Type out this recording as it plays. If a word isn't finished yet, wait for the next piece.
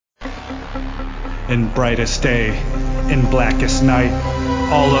in brightest day, in blackest night.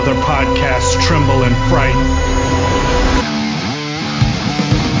 All other podcasts tremble in fright.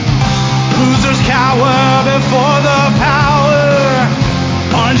 Losers cower before the power.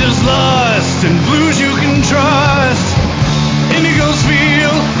 Oranges lust and blues you can trust. Indigos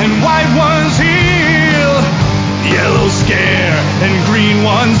feel and white ones heal. Yellow scare and green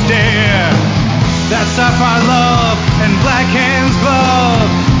ones dare. That sapphire love and black hands glove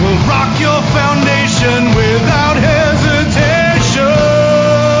will rock your foundation without hesitation.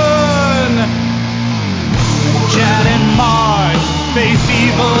 Chad and Marge face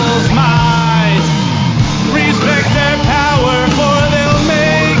evil's might. Respect their power, for they'll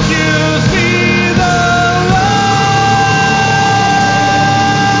make you see the light.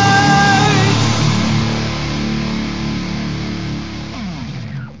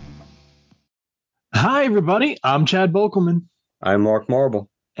 Hi, everybody. I'm Chad Bokelman. I'm Mark Marble.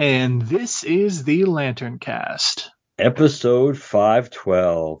 And this is the LanternCast. Episode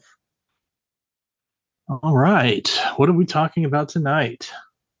 512. All right. What are we talking about tonight?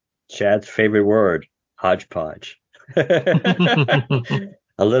 Chad's favorite word, hodgepodge. A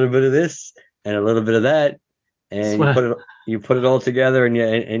little bit of this and a little bit of that, and you put it all together, and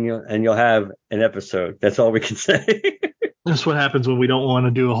you'll have an episode. That's all we can say. That's what happens when we don't want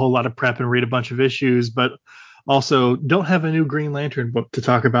to do a whole lot of prep and read a bunch of issues, but also don't have a new Green Lantern book to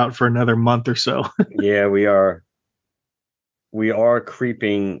talk about for another month or so. Yeah, we are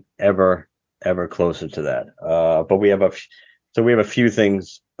creeping ever closer to that. But we have a few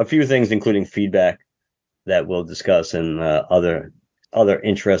things, including feedback that we'll discuss, and other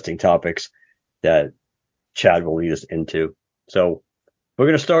interesting topics that Chad will lead us into. So we're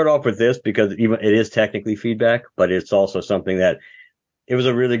going to start off with this because even it is technically feedback, but it's also something that it was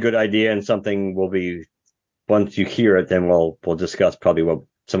a really good idea, and something will be, once you hear it, then we'll discuss probably what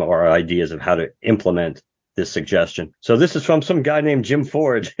some of our ideas of how to implement this suggestion. So this is from some guy named Jim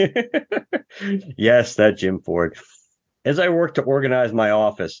Ford. Yes, that Jim Ford. As I work to organize my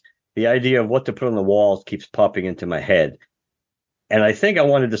office, the idea of what to put on the walls keeps popping into my head. And I think I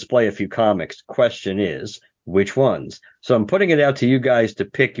want to display a few comics. Question is, which ones? So I'm putting it out to you guys to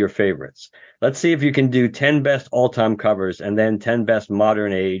pick your favorites. Let's see if you can do 10 best all-time covers and then 10 best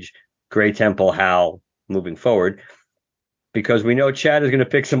modern age Grey Temple Hal moving forward. Because we know Chad is going to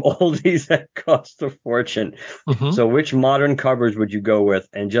pick some oldies that cost a fortune. Mm-hmm. So which modern covers would you go with?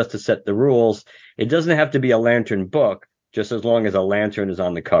 And just to set the rules, it doesn't have to be a Lantern book, just as long as a lantern is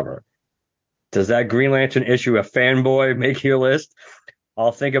on the cover. Does that Green Lantern issue a fanboy make your list?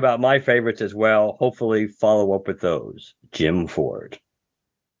 I'll think about my favorites as well. Hopefully follow up with those. Jim Ford.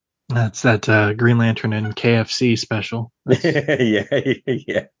 That's that Green Lantern and KFC special.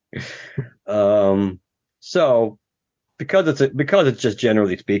 Yeah. So because it's just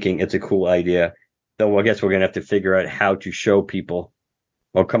generally speaking, it's a cool idea. Though I guess we're gonna have to figure out how to show people.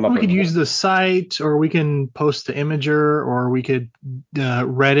 Or come up. We could use the site, or we can post to Imager, or we could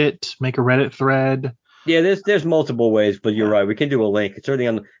Reddit, make a Reddit thread. Yeah, there's multiple ways, but you're right. We can do a link.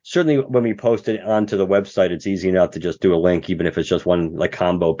 Certainly when we post it onto the website, it's easy enough to just do a link, even if it's just one like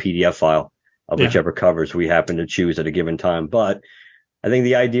combo PDF file of whichever covers we happen to choose at a given time. But I think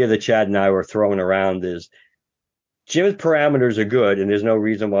the idea that Chad and I were throwing around is Jim's parameters are good, and there's no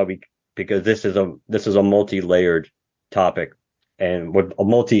reason why because this is a multi-layered topic and a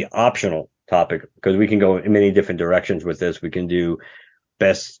multi-optional topic, because we can go in many different directions with this. We can do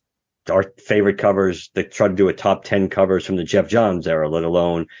our favorite covers, that try to do a top 10 covers from the Jeff Johns era, let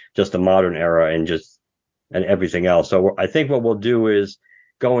alone just the modern era and everything else. So I think what we'll do is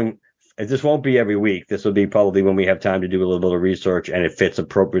this won't be every week. This will be probably when we have time to do a little bit of research and it fits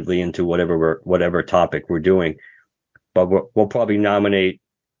appropriately into whatever topic we're doing. But we'll probably nominate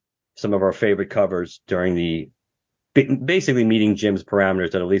some of our favorite covers during basically meeting Jim's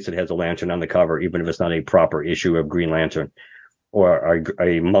parameters, that at least it has a lantern on the cover, even if it's not a proper issue of Green Lantern or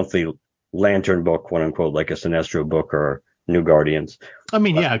a monthly Lantern book, quote unquote, like a Sinestro book or New Guardians. I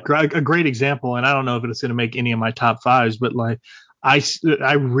mean, a great example, and I don't know if it's going to make any of my top fives, but like I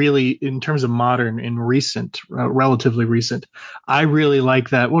really, in terms of modern and recent, relatively recent, I really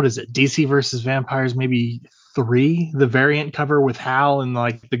like that. What is it? DC versus Vampires, maybe 3, the variant cover with Hal and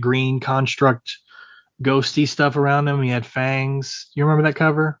like the green construct ghosty stuff around him. He had fangs. You remember that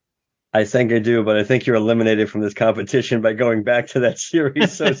cover? I think I do, but I think you're eliminated from this competition by going back to that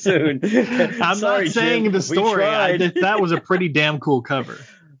series so soon. I'm not saying Jim, the story. That was a pretty damn cool cover.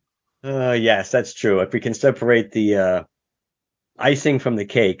 Yes, that's true. If we can separate the icing from the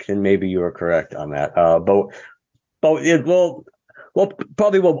cake, then maybe you are correct on that. But it will. Well,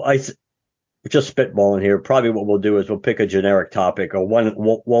 probably will. just spitballing here. Probably what we'll do is we'll pick a generic topic or one.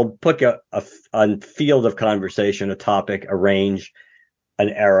 We'll pick a field of conversation, a topic, a range, an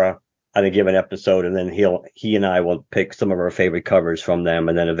era on a given episode, and then he and I will pick some of our favorite covers from them,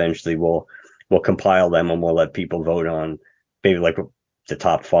 and then eventually we'll compile them and we'll let people vote on maybe like the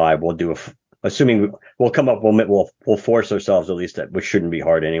top five. We'll do assuming we'll come up, we'll force ourselves, at least that, which shouldn't be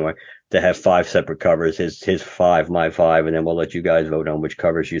hard anyway, to have five separate covers, his five, my five, and then we'll let you guys vote on which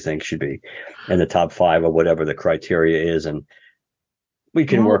covers you think should be in the top five or whatever the criteria is, and we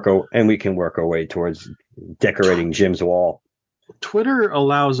can work our way towards decorating Jim's wall. Twitter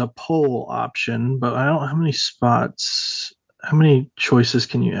allows a poll option, but I don't know how many spots, how many choices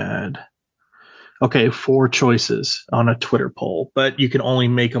can you add? Okay, 4 choices on a Twitter poll, but you can only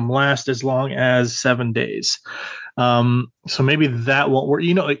make them last as long as 7 days. So maybe that won't work.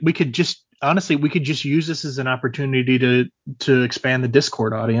 We could just use this as an opportunity to expand the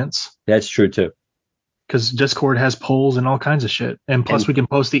Discord audience. That's true too. Because Discord has polls and all kinds of shit, and plus we can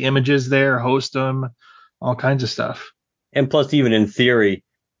post the images there, host them, all kinds of stuff. And plus, even in theory,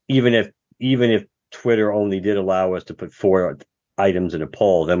 even if Twitter only did allow us to put 4 items in a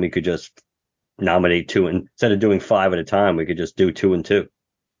poll, then we could just nominate 2, and instead of doing 5 at a time, we could just do 2 and 2.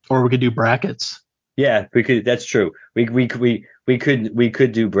 Or we could do brackets. Yeah, we could. That's true. We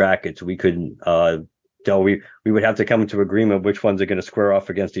could do brackets. We could. We would have to come to agreement which ones are going to square off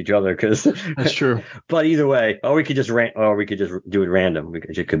against each other. Because that's true. But either way, we could just do it random.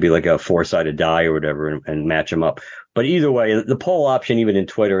 It could be like a 4-sided die or whatever, and match them up. But either way, the poll option, even in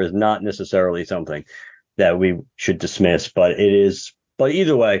Twitter, is not necessarily something that we should dismiss. But it is. But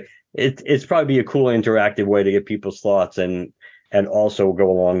either way, it's probably a cool interactive way to get people's thoughts and also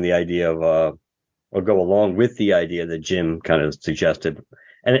go along with the idea that Jim kind of suggested.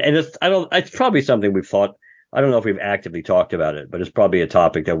 And it's probably something we've thought. I don't know if we've actively talked about it, but it's probably a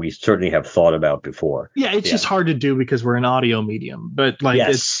topic that we certainly have thought about before. Yeah, it's just hard to do because we're an audio medium. But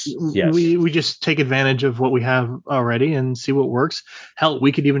we just take advantage of what we have already and see what works. Hell,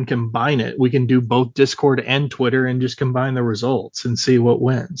 we could even combine it. We can do both Discord and Twitter and just combine the results and see what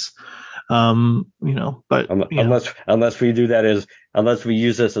wins. But unless we do that unless we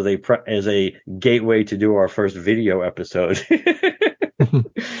use this as a gateway to do our first video episode.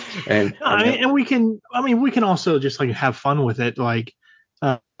 and we can also just like have fun with it. Like,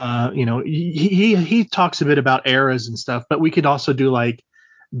 he talks a bit about eras and stuff, but we could also do like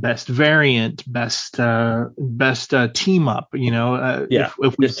best variant, best team up.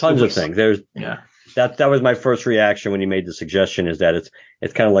 If there's tons of things. That was my first reaction when he made the suggestion. Is that it's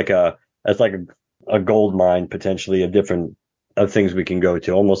kind of like a gold mine potentially of things we can go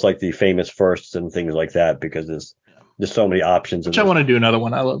to, almost like the famous firsts and things like that, because there's so many options. Which I want to do another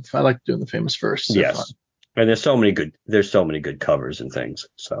one. I like doing the famous firsts. Yes. And there's so many good covers and things.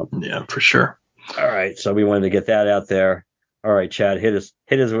 So yeah, for sure. All right. So we wanted to get that out there. All right, Chad, hit us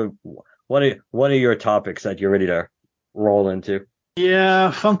with one of your topics that you're ready to roll into.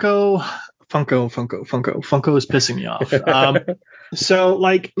 Yeah. Funko is pissing me off. So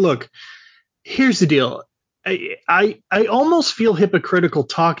like, look, here's the deal. I almost feel hypocritical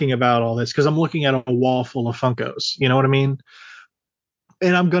talking about all this because I'm looking at a wall full of Funkos. You know what I mean?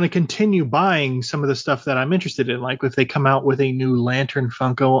 And I'm going to continue buying some of the stuff that I'm interested in. Like if they come out with a new Lantern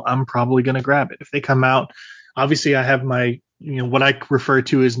Funko, I'm probably going to grab it. If they come out, obviously I have my, what I refer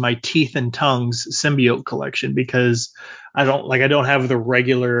to as my teeth and tongues symbiote collection, because I don't have the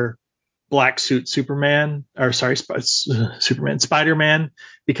regular black suit Spider-Man,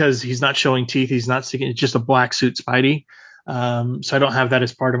 because he's not showing teeth. He's not sticking. It's just a black suit Spidey. So I don't have that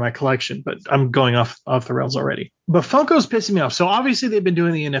as part of my collection, but I'm going off the rails already. But Funko's pissing me off. So obviously they've been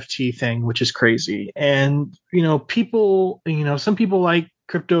doing the NFT thing, which is crazy. And, people, some people like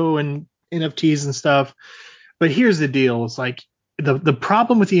crypto and NFTs and stuff, but here's the deal. It's like the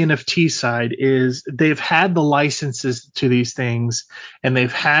problem with the NFT side is they've had the licenses to these things and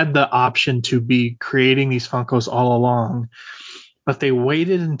they've had the option to be creating these Funkos all along, but they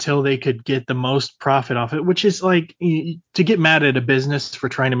waited until they could get the most profit off it, which is like, to get mad at a business for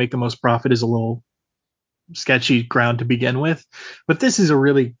trying to make the most profit is a little sketchy ground to begin with. But this is a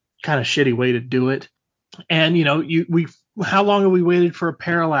really kind of shitty way to do it. And, how long have we waited for a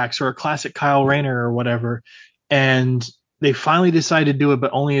Parallax or a classic Kyle Rayner or whatever? And they finally decided to do it,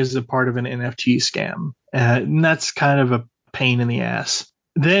 but only as a part of an NFT scam. And that's kind of a pain in the ass.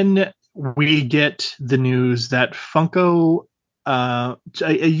 Then we get the news that Funko,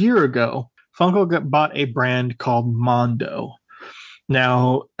 a year ago, Funko bought a brand called Mondo.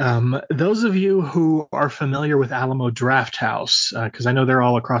 Now, those of you who are familiar with Alamo Drafthouse, because I know they're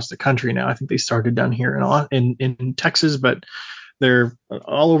all across the country now. I think they started down here in Texas, but They're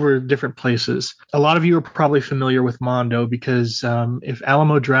all over different places. A lot of you are probably familiar with Mondo because if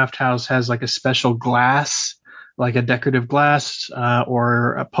Alamo Drafthouse has like a special glass, like a decorative glass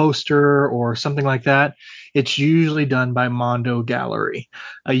or a poster or something like that, it's usually done by Mondo Gallery.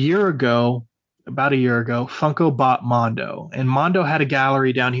 About a year ago, Funko bought Mondo, and Mondo had a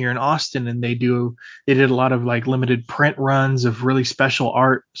gallery down here in Austin, and they did a lot of like limited print runs of really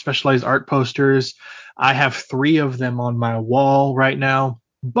specialized art posters. I have 3 of them on my wall right now,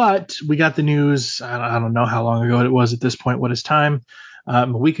 but we got the news. I don't know how long ago it was at this point. What is time? A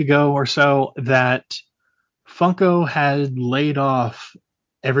week ago or so, that Funko had laid off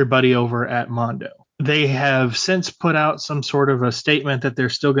everybody over at Mondo. They have since put out some sort of a statement that they're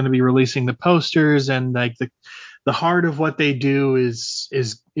still going to be releasing the posters, and like the heart of what they do is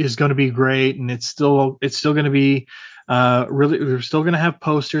going to be great, and it's still going to be really, they're still going to have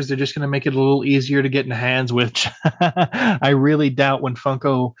posters. They're just going to make it a little easier to get in the hands, which I really doubt when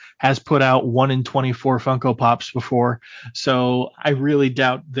Funko has put out 1 in 24 Funko Pops before. So I really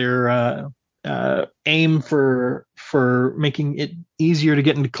doubt their aim for making it easier to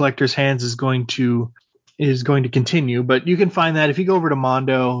get into collectors' hands is going to continue. But you can find that if you go over to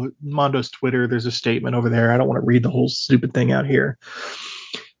Mondo's Twitter. There's a statement over there. I don't want to read the whole stupid thing out here.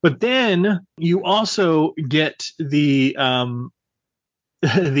 But then you also get the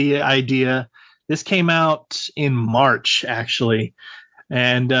the idea. This came out in March, actually,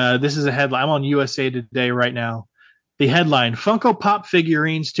 and this is a headline. I'm on USA Today right now. The headline: Funko Pop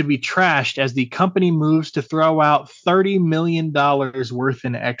figurines to be trashed as the company moves to throw out $30 million worth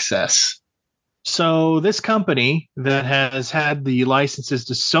in excess. So this company that has had the licenses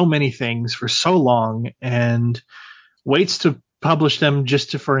to so many things for so long and waits to publish them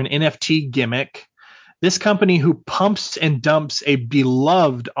just for an NFT gimmick. This company who pumps and dumps a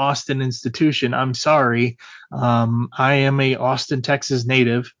beloved Austin institution. I'm sorry. I am a Austin, Texas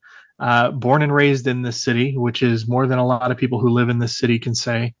native, born and raised in this city, which is more than a lot of people who live in this city can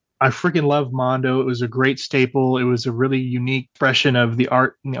say. I freaking love Mondo. It was a great staple. It was a really unique expression of the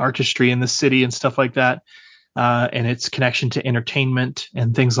art and the artistry in the city and stuff like that. And its connection to entertainment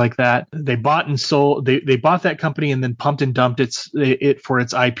and things like that. They bought and sold. They bought that company and then pumped and dumped it for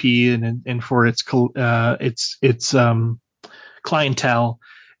its IP and for its clientele.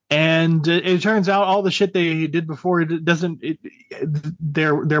 And it turns out all the shit they did before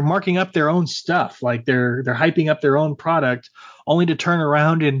they're marking up their own stuff, like they're hyping up their own product, only to turn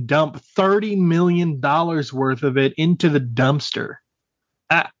around and dump $30 million worth of it into the dumpster.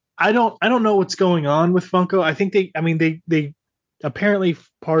 I don't know what's going on with Funko. I think they apparently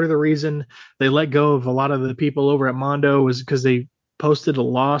part of the reason they let go of a lot of the people over at Mondo was because they posted a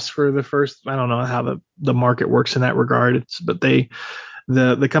loss for the first. I don't know how the market works in that regard. But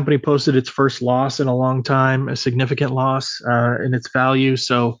the company posted its first loss in a long time, a significant loss in its value.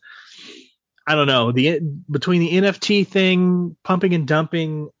 So I don't know, between the NFT thing, pumping and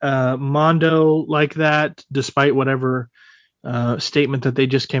dumping Mondo like that, despite whatever statement that they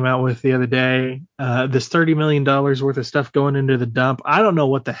just came out with the other day, this $30 million worth of stuff going into the dump. I don't know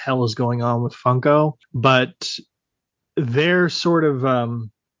what the hell is going on with Funko, but their sort of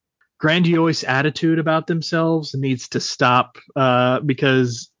grandiose attitude about themselves needs to stop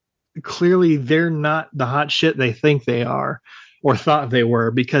because clearly they're not the hot shit they think they are or thought they were,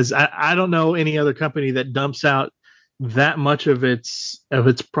 because I don't know any other company that dumps out that much of its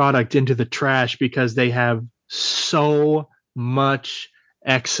product into the trash because they have so much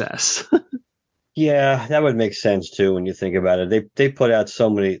excess. Yeah, that would make sense too when you think about it. They put out so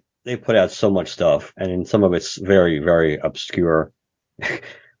much stuff, and some of it's very, very obscure.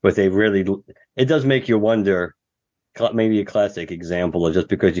 But it does make you wonder. Maybe a classic example of just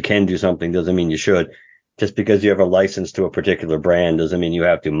because you can do something doesn't mean you should. Just because you have a license to a particular brand doesn't mean you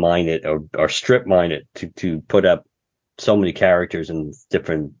have to mine it or strip mine it to put up so many characters and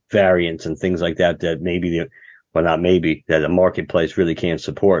different variants and things like that that that the marketplace really can't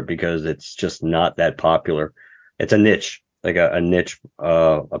support because it's just not that popular. It's a niche, like a niche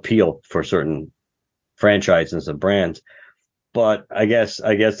appeal for certain franchises and brands. But I guess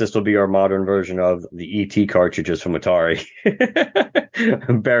this will be our modern version of the ET cartridges from Atari,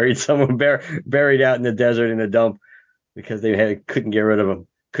 buried out in the desert in a dump because they couldn't get rid of them,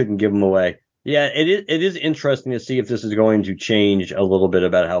 couldn't give them away. Yeah, it is interesting to see if this is going to change a little bit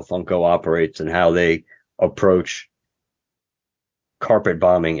about how Funko operates and how they approach carpet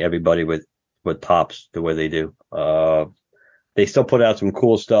bombing everybody with pops the way they do. They still put out some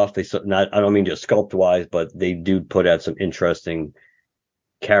cool stuff. I don't mean just sculpt wise, but they do put out some interesting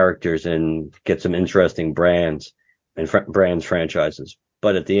characters and get some interesting brands and franchises.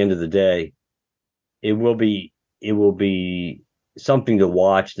 But at the end of the day, it will be something to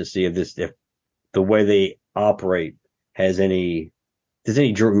watch to see if the way they operate has any there's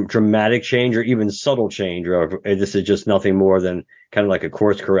any dramatic change or even subtle change, or if this is just nothing more than kind of like a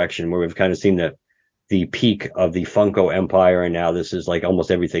course correction where we've kind of seen the peak of the Funko empire, and now this is like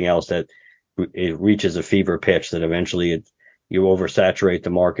almost everything else that it reaches a fever pitch that eventually you oversaturate the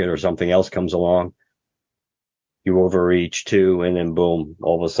market or something else comes along, you overreach too, and then boom,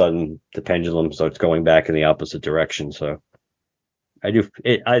 all of a sudden the pendulum starts going back in the opposite direction. So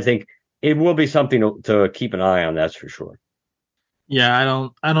I think it will be something to keep an eye on, that's for sure. Yeah,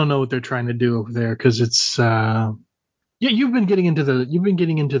 I don't know what they're trying to do over there because it's yeah, you've been getting into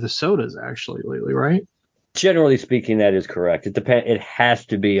the sodas actually lately, right? Generally speaking, that is correct. It has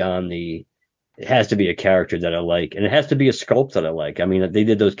to be it has to be a character that I like, and it has to be a sculpt that I like. I mean, they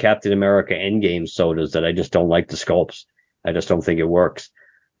did those Captain America Endgame sodas that I just don't like the sculpts. I just don't think it works.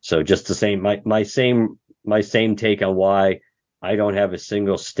 So just the same, my same take on why I don't have a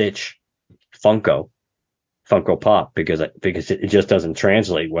single Stitch Funko Pop, because it just doesn't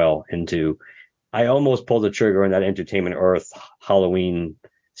translate well into. I almost pulled the trigger on that Entertainment Earth Halloween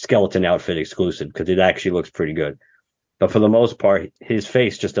skeleton outfit exclusive because it actually looks pretty good. But for the most part, his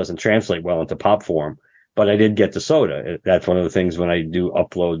face just doesn't translate well into pop form. But I did get the soda. That's one of the things when I do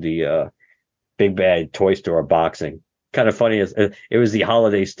upload the Big Bad Toy Store boxing. Kind of funny is it was the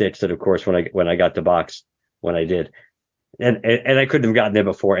holiday Stitch that, of course, when I got the box when I did, and I couldn't have gotten there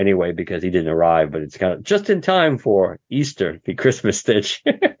before anyway because he didn't arrive. But it's kind of just in time for Easter, the Christmas Stitch.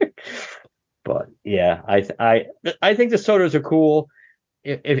 But yeah, I think the sodas are cool.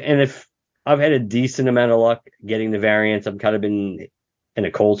 If I've had a decent amount of luck getting the variants, I've kind of been in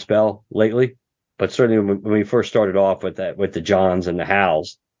a cold spell lately. But certainly when we first started off with the Johns and the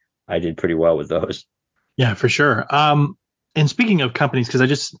Hals, I did pretty well with those. Yeah, for sure. And speaking of companies, because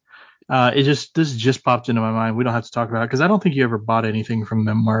this just popped into my mind. We don't have to talk about it because I don't think you ever bought anything from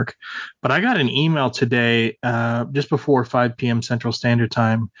them, Mark. But I got an email today, just before 5 p.m. Central Standard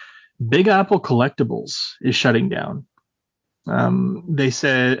Time. Big Apple Collectibles is shutting down. They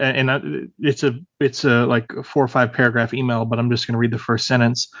said, and it's a like a 4 or 5 paragraph email, but I'm just going to read the first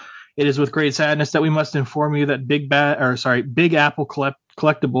sentence. It is with great sadness that we must inform you that Big Apple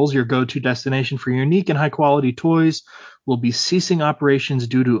Collectibles, your go-to destination for unique and high-quality toys, will be ceasing operations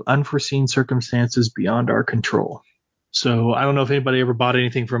due to unforeseen circumstances beyond our control. So I don't know if anybody ever bought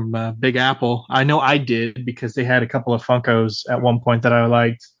anything from Big Apple. I know I did because they had a couple of Funkos at one point that I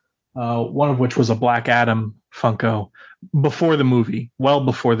liked. One of which was a Black Adam Funko before the movie, well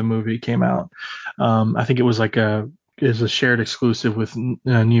before the movie came out. I think it was a shared exclusive with New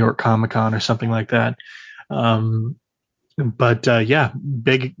York Comic Con or something like that. But yeah,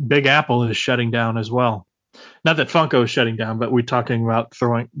 Big Apple is shutting down as well. Not that Funko is shutting down, but we're talking about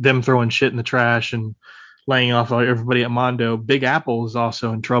throwing shit in the trash and laying off everybody at Mondo. Big Apple is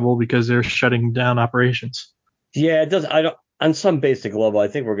also in trouble because they're shutting down operations. Yeah, it does. I don't. On some basic level, I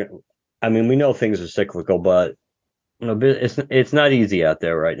think we're gonna. I mean, we know things are cyclical, but it's not easy out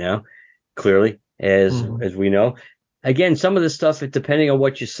there right now. Clearly, as we know. Again, some of this stuff, depending on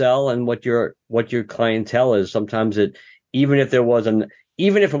what you sell and what your clientele is, sometimes even if there wasn't,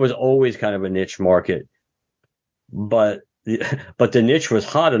 even if it was always kind of a niche market, but the niche was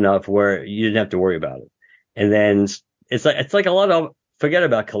hot enough where you didn't have to worry about it. And then it's like a lot of, forget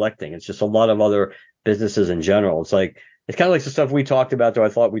about collecting. It's just a lot of other businesses in general. It's kind of like the stuff we talked about, though.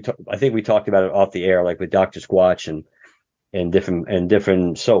 I think we talked about it off the air, like with Dr. Squatch and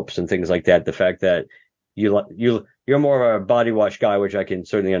different soaps and things like that. The fact that you're more of a body wash guy, which I can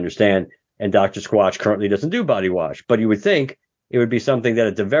certainly understand. And Dr. Squatch currently doesn't do body wash, but you would think it would be something that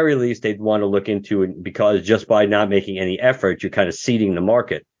at the very least they'd want to look into, because just by not making any effort, you're kind of ceding the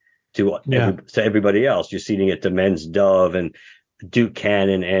market to everybody else. You're ceding it to Men's Dove and Duke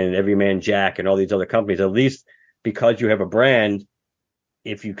Cannon and Everyman Jack and all these other companies. At least because you have a brand,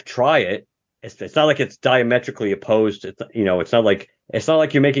 if you try it, it's not like it's diametrically opposed. It's not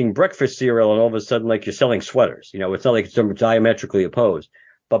like you're making breakfast cereal and all of a sudden like you're selling sweaters. It's not like it's diametrically opposed.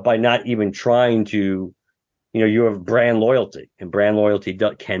 But by not even trying to, you have brand loyalty, and brand loyalty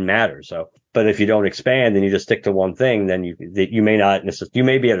can matter. So, but if you don't expand and you just stick to one thing, then you may not necessarily, you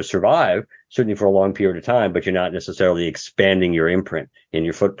may be able to survive certainly for a long period of time, but you're not necessarily expanding your imprint and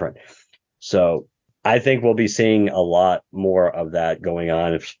your footprint. So I think we'll be seeing a lot more of that going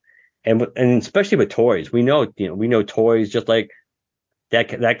on. And especially with toys, we know toys, just like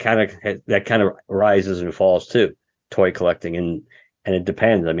that kind of rises and falls too, toy collecting. And it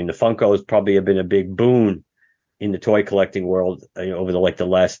depends. I mean, the Funkos probably have been a big boon in the toy collecting world over the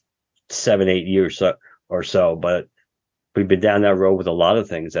last 7-8 years or so. But we've been down that road with a lot of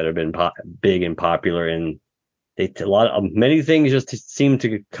things that have been big and popular in many things just seem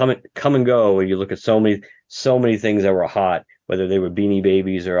to come and go. When you look at so many things that were hot, whether they were Beanie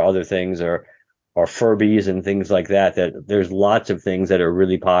Babies or other things or Furbies and things like that. That there's lots of things that are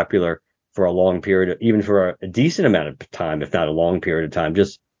really popular for a long period, even for a decent amount of time, if not a long period of time.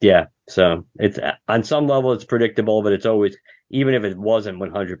 Just yeah. So it's on some level it's predictable, but it's always, even if it wasn't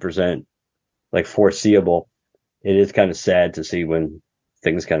 100% like foreseeable, it is kind of sad to see when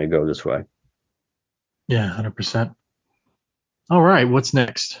things kind of go this way. Yeah, 100%. All right, what's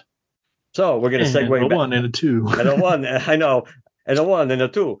next? So we're going to segue back. A 1 and a 2. And a 1, I know. And a 1 and a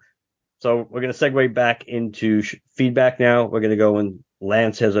 2. So we're going to segue back into feedback now. We're going to go, and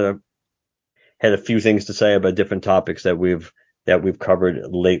Lance had a few things to say about different topics that we've covered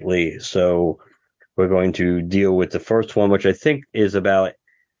lately. So we're going to deal with the first one, which I think he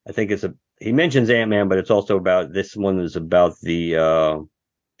mentions Ant-Man, but it's also about, this one is about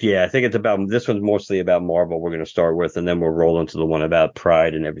I think it's about, this one's mostly about Marvel we're going to start with, and then we'll roll into the one about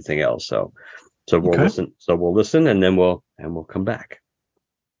Pride and everything else. So we'll listen. So we'll listen, and then we'll come back.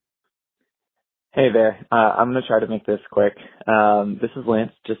 Hey there. I'm going to try to make this quick. This is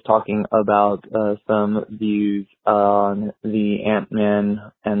Lance, just talking about some views on the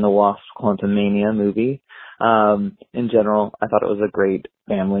Ant-Man and the Wasp Quantumania movie. In general, I thought it was a great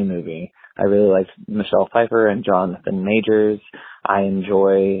family movie. I really liked Michelle Pfeiffer and Jonathan Majors. I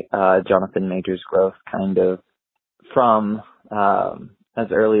enjoy Jonathan Majors' growth kind of from as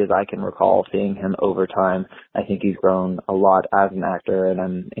early as I can recall seeing him over time. I think he's grown a lot as an actor, and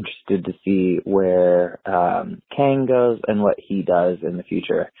I'm interested to see where Kang goes and what he does in the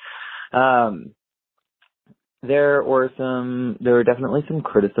future. There were definitely some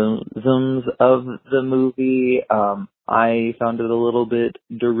criticisms of the movie. I found it a little bit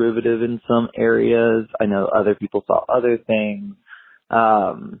derivative in some areas. I know other people saw other things.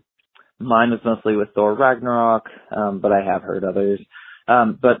 Mine was mostly with Thor Ragnarok, but I have heard others.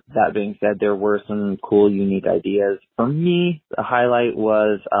 But that being said, there were some cool, unique ideas. For me, the highlight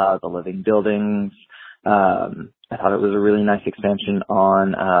was the living buildings. I thought it was a really nice expansion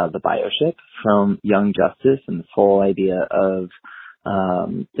on the bioship from Young Justice, and this whole idea of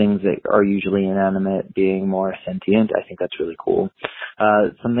things that are usually inanimate being more sentient. I think that's really cool.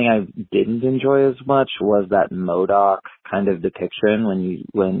 Something I didn't enjoy as much was that MODOK kind of depiction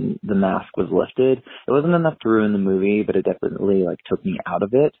when the mask was lifted. It wasn't enough to ruin the movie, but it definitely took me out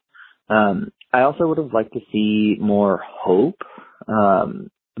of it. I also would have liked to see more Hope,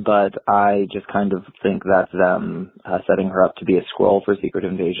 but I just kind of think that's them setting her up to be a Skrull for Secret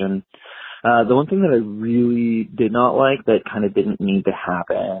Invasion. The one thing that I really did not like, that kind of didn't need to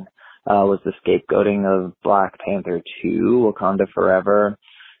happen, was the scapegoating of Black Panther 2, Wakanda Forever.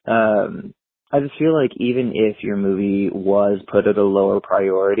 I just feel like even if your movie was put at a lower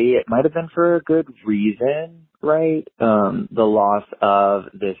priority, it might have been for a good reason, right? The loss of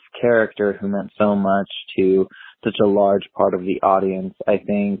this character who meant so much to such a large part of the audience, I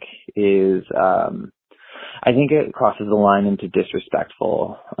think is, I think it crosses the line into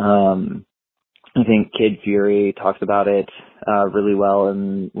disrespectful. I think Kid Fury talks about it really well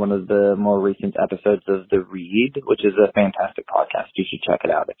in one of the more recent episodes of The Read, which is a fantastic podcast. You should check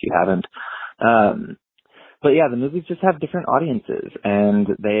it out if you haven't. But yeah, the movies just have different audiences, and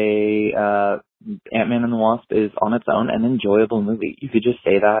Ant-Man and the Wasp is on its own an enjoyable movie. You could just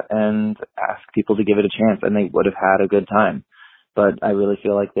say that and ask people to give it a chance, and they would have had a good time. But I really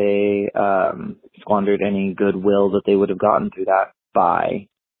feel like they squandered any goodwill that they would have gotten through that by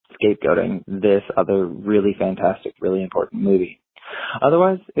scapegoating this other really fantastic, really important movie.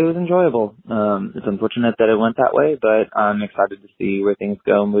 Otherwise, it was enjoyable. It's unfortunate that it went that way, but I'm excited to see where things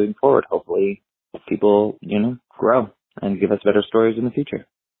go moving forward. Hopefully people, grow and give us better stories in the future.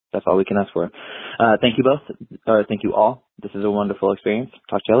 That's all we can ask for. Thank you both, or thank you all. This is a wonderful experience.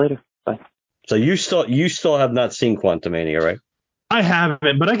 Talk to you later. Bye. So you still have not seen Quantumania, right? I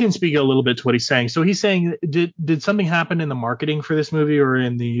haven't, but I can speak a little bit to what he's saying. So he's saying, did something happen in the marketing for this movie or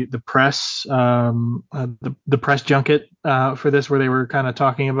in the press, the press junket for this, where they were kind of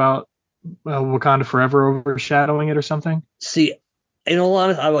talking about Wakanda Forever overshadowing it or something? See, in all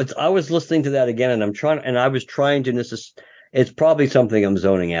honesty, I was listening to that again, and I was trying to. It's probably something I'm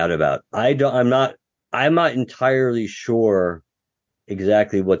zoning out about. I'm not entirely sure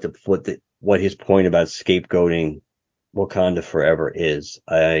exactly what his point about scapegoating Wakanda Forever is.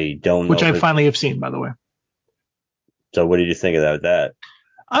 I don't know. Which I finally have seen, by the way. So what did you think about that?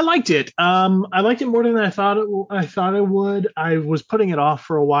 I liked it. I liked it more than I thought it would. I was putting it off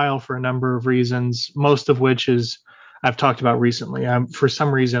for a while for a number of reasons, most of which is I've talked about recently. For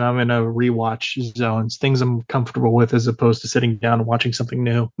some reason I'm in a rewatch zone. It's things I'm comfortable with as opposed to sitting down and watching something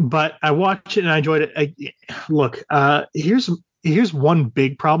new. But I watched it and I enjoyed it. Look, here's one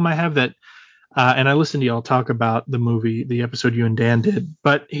big problem I have that, and I listened to y'all talk about the movie, the episode you and Dan did,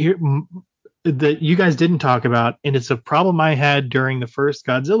 but here that you guys didn't talk about, and it's a problem I had during the first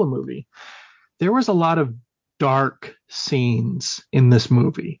Godzilla movie. There was a lot of dark scenes in this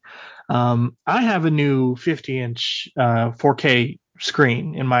movie. I have a new 50-inch 4K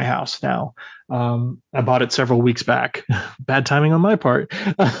screen in my house now. I bought it several weeks back. Bad timing on my part,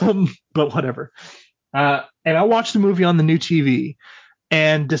 but whatever. And I watched the movie on the new TV.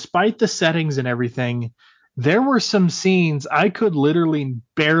 And despite the settings and everything, there were some scenes I could literally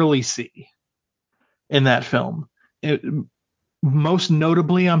barely see in that film. Most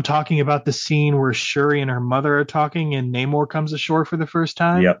notably, I'm talking about the scene where Shuri and her mother are talking and Namor comes ashore for the first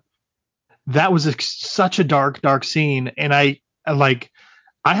time. Yep. That was such a dark, dark scene. And I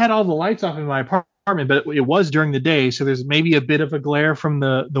had all the lights off in my apartment, but it was during the day. So there's maybe a bit of a glare from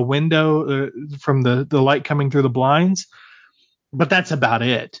the window, from the light coming through the blinds. But that's about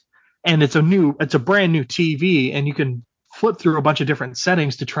it. And it's a brand new TV, and you can flip through a bunch of different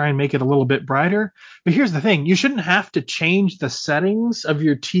settings to try and make it a little bit brighter. But here's the thing. You shouldn't have to change the settings of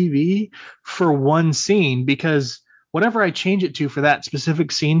your TV for one scene, because whatever I change it to for that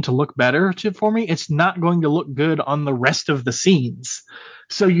specific scene to look better for me, it's not going to look good on the rest of the scenes.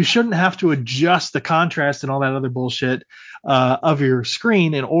 So you shouldn't have to adjust the contrast and all that other bullshit of your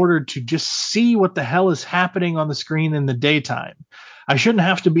screen in order to just see what the hell is happening on the screen in the daytime. I shouldn't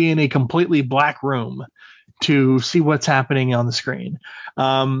have to be in a completely black room to see what's happening on the screen.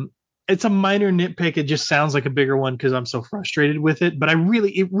 It's a minor nitpick. It just sounds like a bigger one because I'm so frustrated with it. But it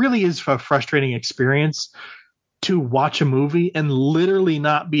really is a frustrating experience to watch a movie and literally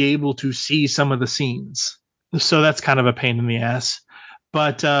not be able to see some of the scenes. So that's kind of a pain in the ass.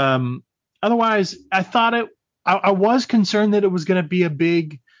 But otherwise, I was concerned that it was going to be a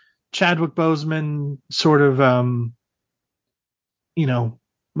big Chadwick Boseman sort of,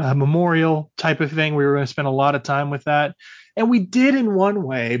 memorial type of thing. We were going to spend a lot of time with that. And we did in one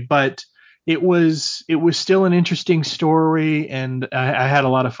way, but it was still an interesting story, and I had a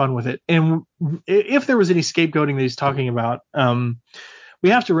lot of fun with it. And if there was any scapegoating that he's talking about, we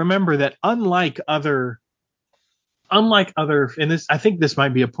have to remember that unlike other, and this, I think this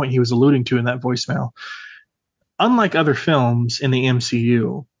might be a point he was alluding to in that voicemail. Unlike other films in the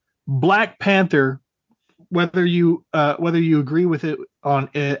MCU, Black Panther, whether you agree with it on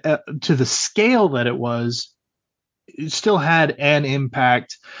to the scale that it was, it still had an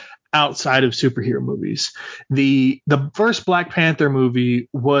impact outside of superhero movies. The first Black Panther movie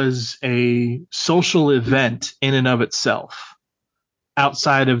was a social event in and of itself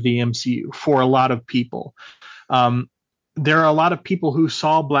outside of the MCU for a lot of people. There are a lot of people who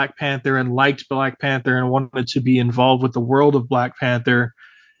saw Black Panther and liked Black Panther and wanted to be involved with the world of Black Panther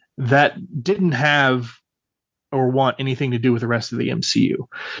that didn't have or want anything to do with the rest of the MCU.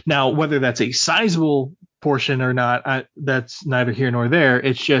 Now, whether that's a sizable portion or not, that's neither here nor there.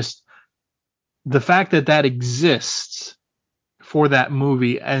 It's just the fact that exists for that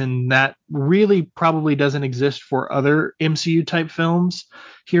movie, and that really probably doesn't exist for other MCU type films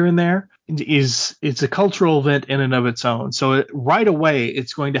here and there. It's a cultural event in and of its own. So right away,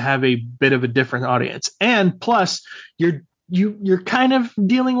 it's going to have a bit of a different audience. And plus, you're kind of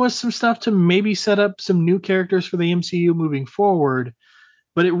dealing with some stuff to maybe set up some new characters for the MCU moving forward.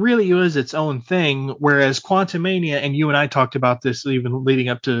 But it really is its own thing. Whereas Quantumania, and you and I talked about this even leading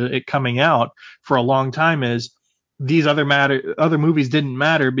up to it coming out for a long time, is these other movies didn't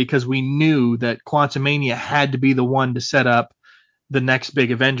matter because we knew that Quantumania had to be the one to set up the next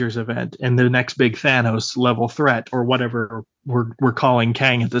big Avengers event and the next big Thanos level threat, or whatever we're calling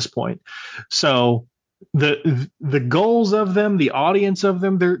Kang at this point. So the goals of them, the audience of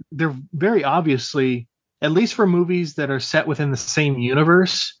them, they're very obviously, at least for movies that are set within the same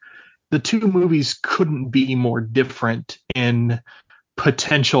universe, the two movies couldn't be more different in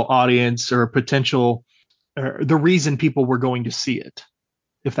potential audience or the reason people were going to see it,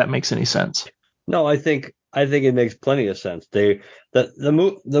 if that makes any sense. No, I think it makes plenty of sense. The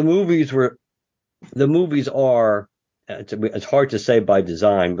movies are, it's hard to say by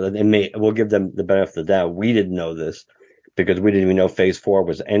design, but we'll give them the benefit of the doubt. We didn't know this because we didn't even know Phase 4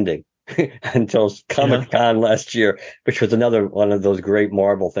 was ending until Comic-Con last year, which was another one of those great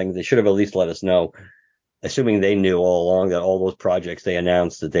Marvel things. They should have at least let us know, assuming they knew all along that all those projects they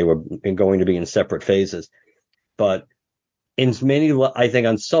announced that they were going to be in separate phases. But in many, I think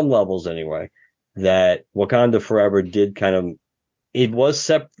on some levels anyway, that Wakanda Forever did kind of, it was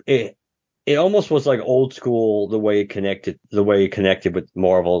separate. it almost was like old school the way it connected with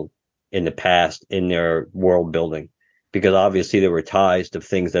Marvel in the past in their world building, because obviously there were ties to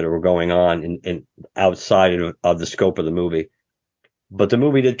things that were going on in outside of the scope of the movie. But the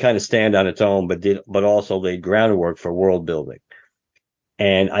movie did kind of stand on its own, but also laid groundwork for world building.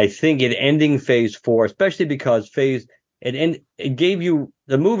 And I think it ending phase 4, especially because it gave you,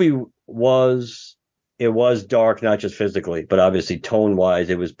 the movie was, it was dark, not just physically, but obviously tone wise,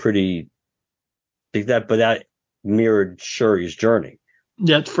 it was pretty, but that mirrored Shuri's journey.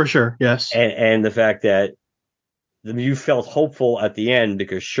 Yeah, for sure. Yes. And the fact that you felt hopeful at the end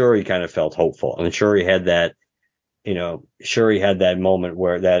because Shuri kind of felt hopeful. And Shuri had that, Shuri had that moment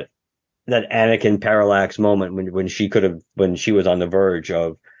where that Anakin parallax moment when she was on the verge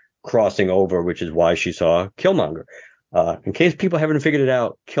of crossing over, which is why she saw Killmonger. In case people haven't figured it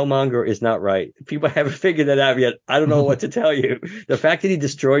out, Killmonger is not right. If people haven't figured that out yet, I don't know what to tell you. The fact that he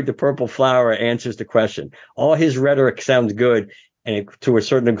destroyed the purple flower answers the question. All his rhetoric sounds good, and to a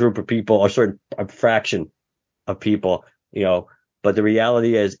certain group of people, a fraction of people, but the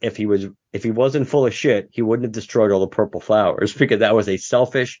reality is if he wasn't full of shit, he wouldn't have destroyed all the purple flowers, because that was a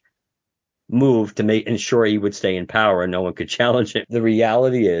selfish move to ensure he would stay in power and no one could challenge him. The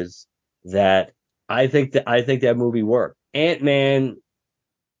reality is that I think that movie worked. Ant-Man,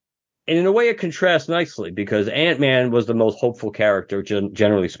 and in a way it contrasts nicely, because Ant-Man was the most hopeful character,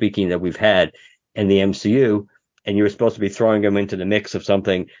 generally speaking, that we've had in the MCU, and you were supposed to be throwing him into the mix of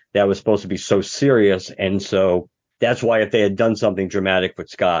something that was supposed to be so serious. And so that's why if they had done something dramatic with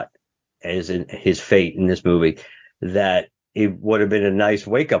Scott as in his fate in this movie, that it would have been a nice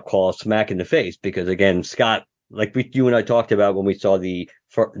wake-up call, smack in the face, because again, Scott, like you and I talked about when we saw the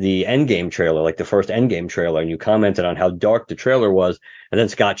Endgame trailer, like the first Endgame trailer, and you commented on how dark the trailer was, and then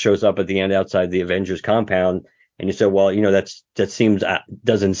Scott shows up at the end outside the Avengers compound, and you said, well,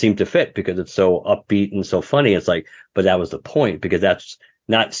 doesn't seem to fit because it's so upbeat and so funny. It's like, but that was the point, because that's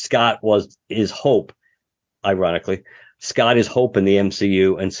not Scott was his hope, ironically. Scott is hope in the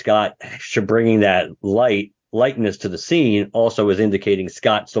MCU, and Scott bringing that lightness to the scene also is indicating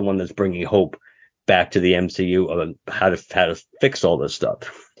Scott's the one that's bringing hope back to the MCU of how to fix all this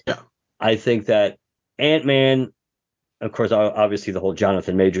stuff. Yeah. I think that Ant-Man, of course, obviously the whole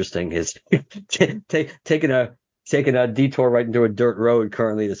Jonathan Majors thing is taking a detour right into a dirt road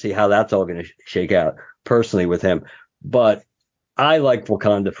currently to see how that's all going to shake out personally with him. But I like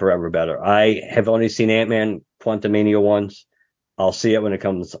Wakanda Forever better. I have only seen Ant-Man Quantumania once. I'll see it when it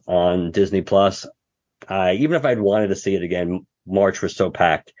comes on Disney Plus. Even if I'd wanted to see it again, March was so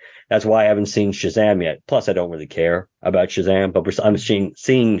packed. That's why I haven't seen Shazam yet. Plus, I don't really care about Shazam, but I'm seeing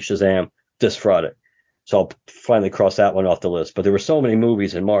Shazam this Friday. So I'll finally cross that one off the list. But there were so many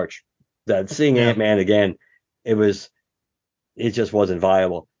movies in March that seeing Ant-Man again, it just wasn't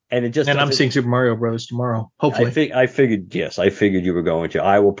viable. And I'm seeing Super Mario Bros. Tomorrow, hopefully. I figured you were going to.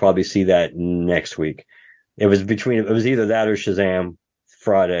 I will probably see that next week. It was either that or Shazam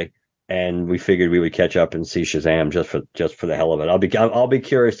Friday, and we figured we would catch up and see Shazam just for the hell of it. I'll be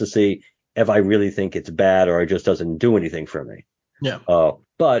curious to see if I really think it's bad or it just doesn't do anything for me. Yeah.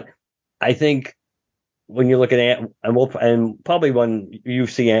 But I think when you look at and probably when you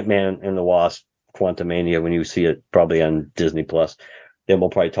see Ant-Man and the Wasp Quantumania, when you see it probably on Disney Plus, then we'll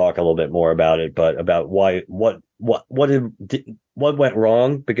probably talk a little bit more about it, but about what went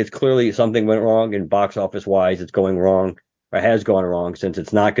wrong, because clearly something went wrong, and box office wise it's going wrong, or has gone wrong, since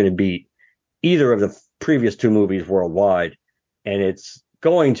it's not going to beat either of the previous two movies worldwide, and it's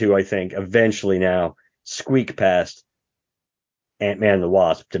going to, I think, eventually now squeak past Ant-Man and the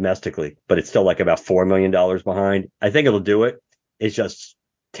Wasp domestically, but it's still like about $4 million behind. I think it'll do it. It's just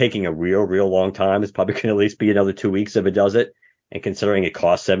taking a real long time. It's probably going to at least be another 2 weeks if it does it. And considering it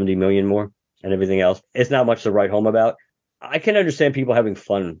costs $70 million more and everything else, it's not much to write home about. I can understand people having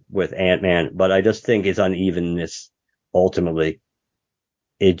fun with Ant-Man, but I just think its unevenness, ultimately,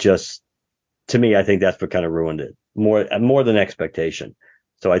 to me, I think that's what kind of ruined it more than expectation.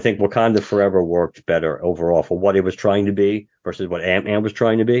 So I think Wakanda Forever worked better overall for what it was trying to be versus what Ant-Man was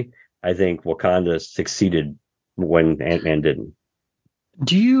trying to be. I think Wakanda succeeded when Ant-Man didn't.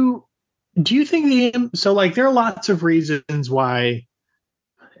 Do you think so like there are lots of reasons why,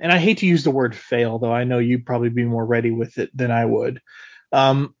 and I hate to use the word fail, though I know you'd probably be more ready with it than I would.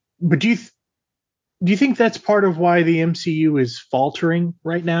 But do you think that's part of why the MCU is faltering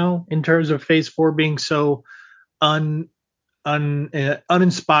right now in terms of Phase 4 being so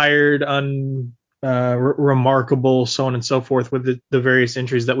uninspired, remarkable, so on and so forth, with the various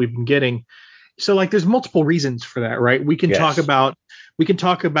entries that we've been getting? So like there's multiple reasons for that, right? We can talk about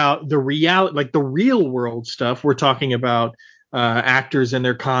the reality, like the real world stuff. We're talking about actors and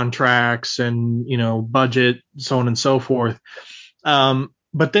their contracts and, budget, so on and so forth.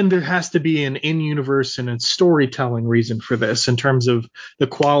 But then there has to be an in-universe and a storytelling reason for this in terms of the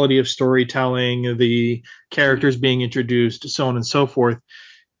quality of storytelling, the characters being introduced, so on and so forth.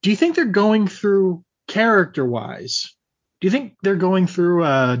 Do you think they're going through character-wise? Do you think they're going through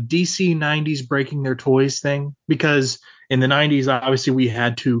a DC 90s breaking their toys thing? Because in the 90s, obviously, we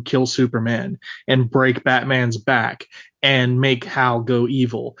had to kill Superman and break Batman's back and make Hal go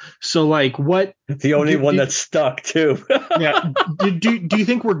evil. So, like, what? The only one that stuck, too. Yeah. Do you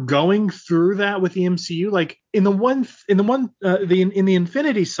think we're going through that with the MCU? Like, in the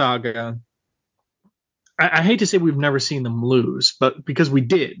Infinity Saga, I hate to say we've never seen them lose, but because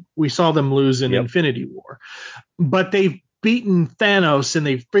we saw them lose in Infinity War. But they've beaten Thanos and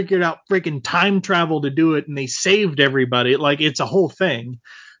they've figured out freaking time travel to do it, and they saved everybody. Like, it's a whole thing.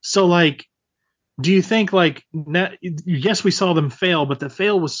 So, like, do you think, like, yes, we saw them fail, but the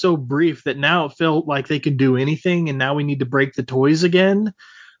fail was so brief that now it felt like they could do anything, and now we need to break the toys again?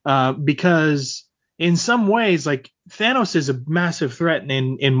 Because in some ways, like, Thanos is a massive threat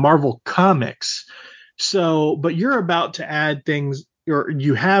in Marvel Comics. So, but you're about to add things, or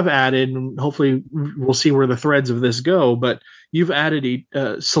you have added, and hopefully we'll see where the threads of this go, but you've added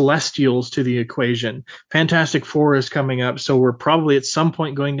Celestials to the equation. Fantastic Four is coming up, so we're probably at some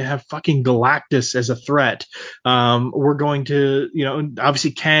point going to have fucking Galactus as a threat. We're going to,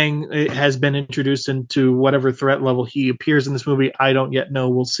 obviously Kang has been introduced into whatever threat level he appears in this movie. I don't yet know.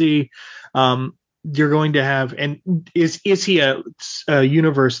 We'll see. You're going to have, and is he a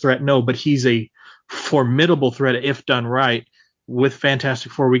universe threat? No, but he's a formidable threat if done right. With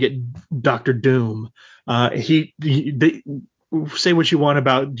Fantastic Four, we get Doctor Doom. They say what you want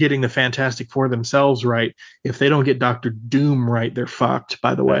about getting the Fantastic Four themselves right. If they don't get Doctor Doom right, they're fucked.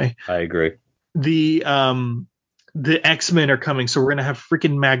 By the way, I agree. The X-Men are coming, so we're gonna have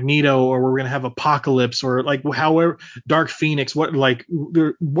freaking Magneto, or we're gonna have Apocalypse, or like however Dark Phoenix,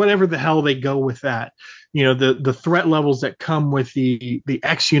 whatever the hell they go with that. The threat levels that come with the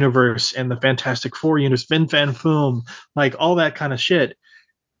X universe and the Fantastic Four universe, Fin Fan Foom, like all that kind of shit.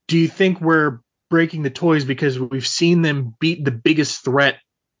 Do you think we're breaking the toys because we've seen them beat the biggest threat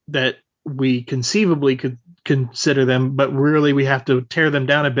that we conceivably could consider them, but really we have to tear them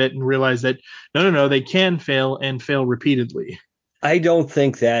down a bit and realize that no, they can fail and fail repeatedly? I don't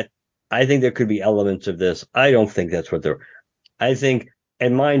think that. I think there could be elements of this. I don't think that's what I think,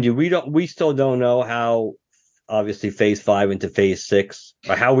 and mind you, we still don't know how, obviously, Phase 5 into Phase 6,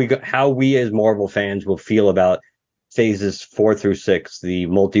 or how we as Marvel fans will feel about Phases 4 through 6, the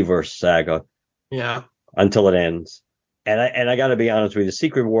multiverse saga. Yeah. Until it ends. And I got to be honest with you, the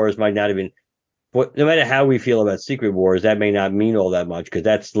Secret Wars might not even. But no matter how we feel about Secret Wars, that may not mean all that much, because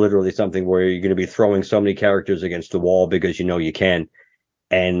that's literally something where you're going to be throwing so many characters against the wall because you can.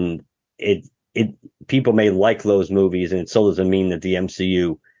 And people may like those movies, and it still doesn't mean that the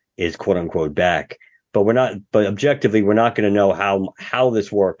MCU is quote unquote back. But objectively, we're not going to know how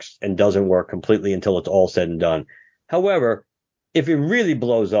this works and doesn't work completely until it's all said and done. However, if it really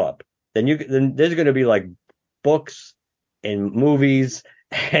blows up, then there's going to be like books and movies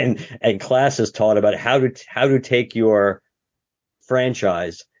and classes taught about how to take your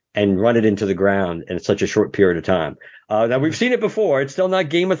franchise and run it into the ground in such a short period of time. Now we've seen it before. It's still not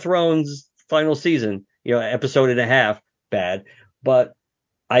Game of Thrones final season, episode and a half bad. But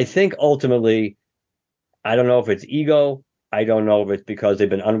I think ultimately, I don't know if it's ego. I don't know if it's because they've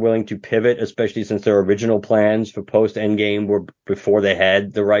been unwilling to pivot, especially since their original plans for post Endgame were before they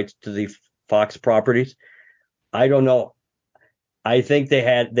had the rights to the Fox properties. I don't know. I think they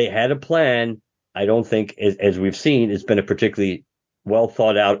had a plan. I don't think, as we've seen, it's been a particularly well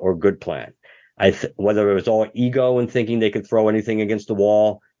thought out or good plan. Whether it was all ego and thinking they could throw anything against the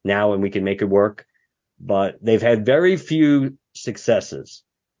wall now and we can make it work, but they've had very few successes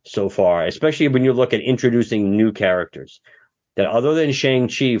so far, especially when you look at introducing new characters. That other than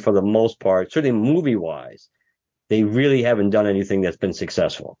Shang-Chi, for the most part, certainly movie-wise, they really haven't done anything that's been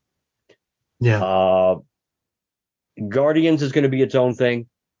successful. Yeah. Guardians is going to be its own thing.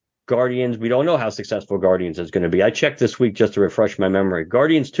 Guardians, we don't know how successful Guardians is going to be. I checked this week just to refresh my memory.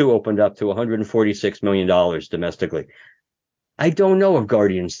 Guardians 2 opened up to $146 million domestically. I don't know if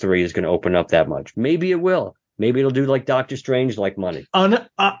Guardians 3 is going to open up that much. Maybe it will. Maybe it'll do like Doctor Strange, like money.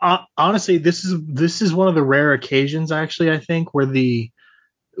 Honestly, this is one of the rare occasions, actually, I think, where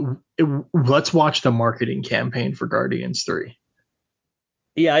let's watch the marketing campaign for Guardians 3.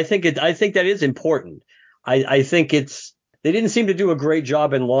 Yeah, I think that is important. I think it's they didn't seem to do a great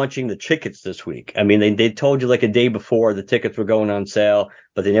job in launching the tickets this week. I mean, they told you like a day before the tickets were going on sale,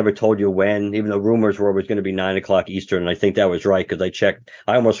 but they never told you when, even though rumors were it was going to be 9 o'clock Eastern. And I think that was right because I checked.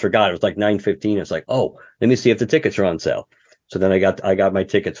 I almost forgot. It was like 9:15. It's like, oh, let me see if the tickets are on sale. So then I got my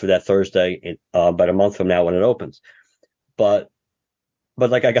tickets for that Thursday, about a month from now when it opens. But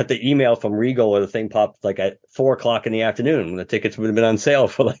like I got the email from Regal, or the thing popped like at 4 o'clock in the afternoon when the tickets would have been on sale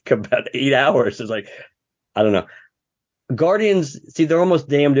for like about 8 hours. It's like, I don't know. Guardians, see, they're almost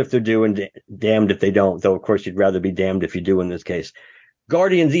damned if they do and damned if they don't, though of course you'd rather be damned if you do in this case.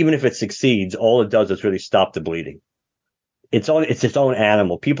 Guardians, even if it succeeds, all it does is really stop the bleeding. It's its own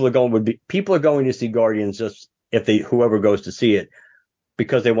animal. People are going to see Guardians just if whoever goes to see it,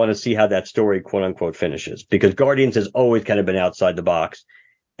 because they want to see how that story quote unquote finishes. Because Guardians has always kind of been outside the box.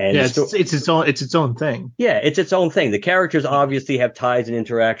 And yeah, it's its own thing. Yeah, it's its own thing. The characters obviously have ties and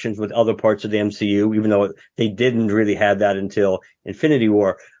interactions with other parts of the MCU, even though they didn't really have that until Infinity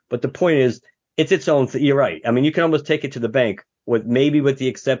War. But the point is, it's its own thing. You're right. I mean, you can almost take it to the bank, with the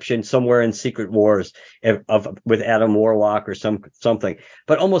exception somewhere in Secret Wars with Adam Warlock or something.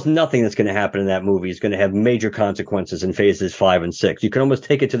 But almost nothing that's going to happen in that movie is going to have major consequences in phases 5 and 6. You can almost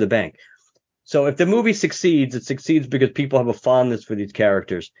take it to the bank. So if the movie succeeds, it succeeds because people have a fondness for these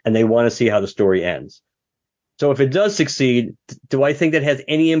characters and they want to see how the story ends. So if it does succeed, do I think that has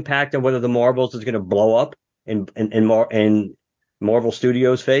any impact on whether the Marvels is going to blow up in Marvel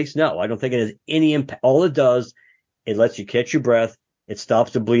Studios' face? No, I don't think it has any impact. All it does, it lets you catch your breath. It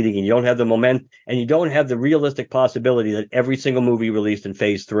stops the bleeding, and you don't have the momentum, and you don't have the realistic possibility that every single movie released in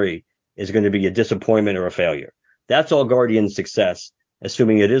Phase 3 is going to be a disappointment or a failure. That's all Guardian's success.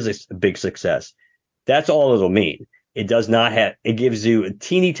 Assuming it is a big success, that's all it'll mean. It does not have, it gives you a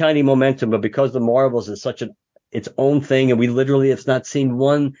teeny tiny momentum, but because the Marvels is such its own thing, and we literally have not seen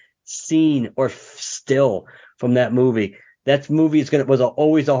one scene or still from that movie. That movie was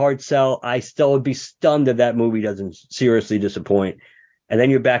always a hard sell. I still would be stunned if that movie doesn't seriously disappoint. And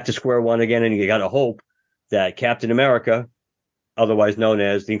then you're back to square one again, and you got to hope that Captain America, otherwise known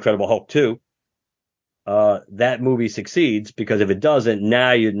as the Incredible Hulk 2, that movie succeeds, because if it doesn't,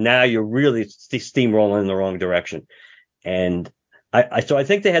 now you're really steamrolling in the wrong direction. And I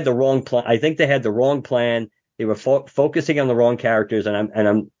think they had the wrong plan. I think they had the wrong plan. They were focusing on the wrong characters,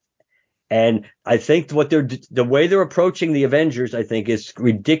 and I think the way they're approaching the Avengers, I think, is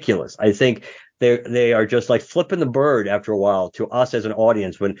ridiculous. I think they are just like flipping the bird after a while to us as an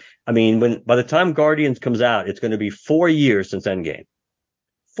audience. When by the time Guardians comes out, it's going to be 4 years since Endgame.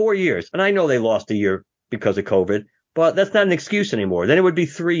 4 years. And I know they lost a year because of COVID, but that's not an excuse anymore. Then it would be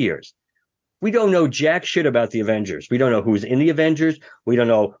 3 years. We don't know jack shit about the Avengers. We don't know who's in the Avengers. We don't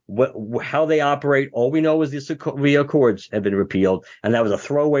know how they operate. All we know is the Accords have been repealed, and that was a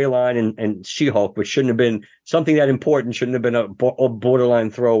throwaway line in She-Hulk, which shouldn't have been something that important. Shouldn't have been a borderline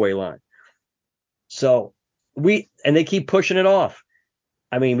throwaway line. So they keep pushing it off.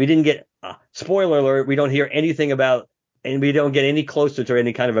 I mean, we didn't get spoiler alert. We don't hear anything about, and we don't get any closer to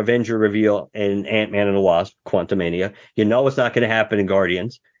any kind of Avenger reveal in Ant-Man and the Wasp: Quantumania. You know it's not going to happen in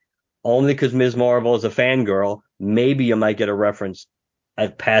Guardians. Only because Ms. Marvel is a fangirl, maybe you might get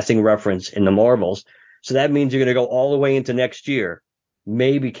a passing reference in the Marvels. So that means you're going to go all the way into next year,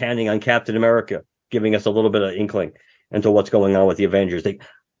 maybe counting on Captain America, giving us a little bit of inkling into what's going on with the Avengers.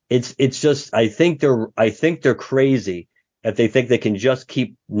 It's just, I think they're crazy if they think they can just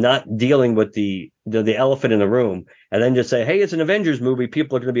keep not dealing with the elephant in the room and then just say, hey, it's an Avengers movie.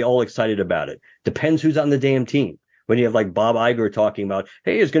 People are going to be all excited about it. Depends who's on the damn team. When you have like Bob Iger talking about,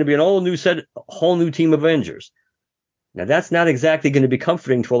 hey, it's going to be a whole new team of Avengers. Now, that's not exactly going to be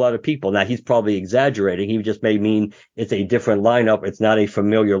comforting to a lot of people. Now, he's probably exaggerating. He just may mean it's a different lineup. It's not a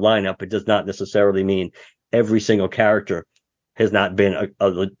familiar lineup. It does not necessarily mean every single character has not been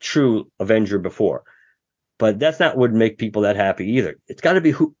a true Avenger before. But that's not what would make people that happy either. It's got to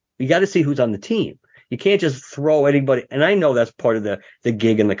be you got to see who's on the team. You can't just throw anybody. And I know that's part of the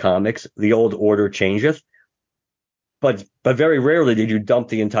gig in the comics. The old order changeth. But very rarely did you dump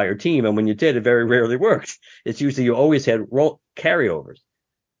the entire team, and when you did, it very rarely worked. It's usually you always had carryovers.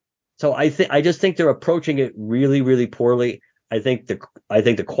 So I just think they're approaching it really, really poorly. I think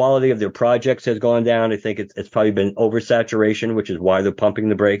the quality of their projects has gone down. I think it's probably been oversaturation, which is why they're pumping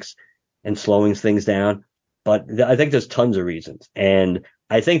the brakes and slowing things down. But I think there's tons of reasons, and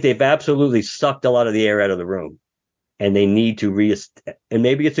I think they've absolutely sucked a lot of the air out of the room. And they need to and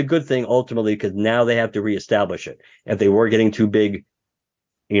maybe it's a good thing ultimately, because now they have to reestablish it. If they were getting too big,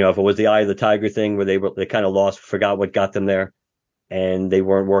 if it was the eye of the tiger thing where they kind of forgot what got them there, and they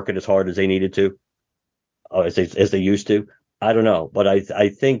weren't working as hard as they needed to, as they used to. I don't know, but I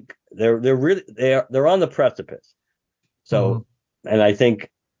think they're on the precipice. So, and I think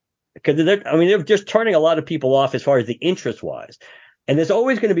because they're just turning a lot of people off as far as the interest wise. And there's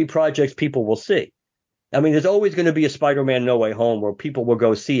always going to be projects people will see. I mean, there's always going to be a Spider-Man No Way Home where people will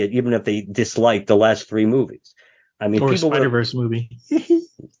go see it, even if they dislike the last 3 movies. I mean, or people a Spider-Verse movie.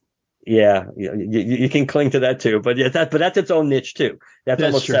 Yeah, you can cling to that too, but that's its own niche too. That's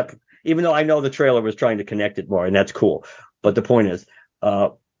almost true. separate. Even though I know the trailer was trying to connect it more, and that's cool. But the point is,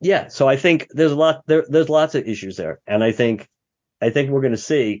 yeah. So I think there's lots of issues there, and I think we're going to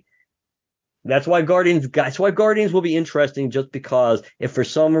see. That's why Guardians will be interesting, just because if for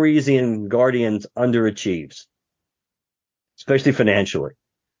some reason Guardians underachieves, especially financially,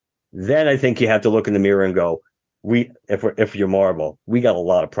 then I think you have to look in the mirror and go, if you're Marvel, we got a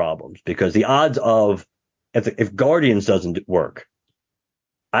lot of problems, because the odds of if Guardians doesn't work,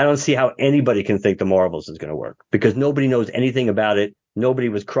 I don't see how anybody can think the Marvels is going to work, because nobody knows anything about it. Nobody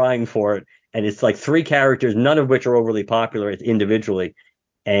was crying for it. And it's like 3 characters, none of which are overly popular individually.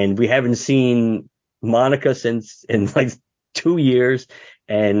 And we haven't seen Monica since in like 2 years.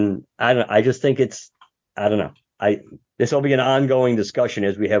 And I just think I don't know. This will be an ongoing discussion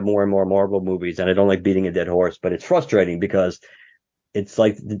as we have more and more Marvel movies. And I don't like beating a dead horse, but it's frustrating because it's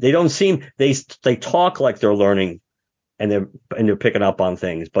like they talk like they're learning and they're picking up on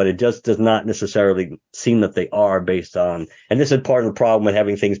things, but it just does not necessarily seem that they are, based on, and this is part of the problem with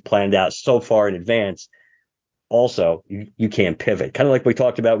having things planned out so far in advance. Also, you can't pivot. Kind of like we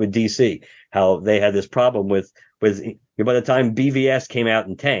talked about with DC, how they had this problem with by the time BVS came out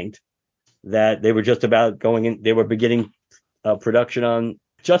and tanked, that they were just about going in, they were beginning production on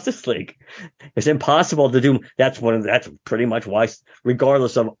Justice League. It's impossible to do. That's pretty much why,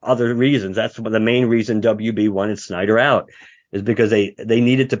 regardless of other reasons, that's the main reason WB wanted Snyder out, is because they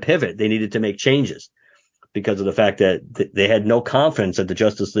needed to pivot. They needed to make changes because of the fact that they had no confidence that the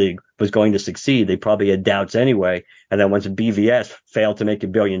Justice League was going to succeed. They probably had doubts anyway. And then once BVS failed to make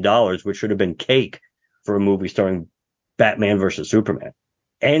 $1 billion, which should have been cake for a movie starring Batman versus Superman,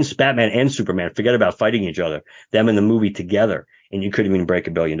 and Batman and Superman, forget about fighting each other, them in the movie together, and you couldn't even break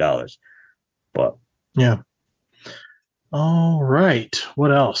 $1 billion. But yeah. All right.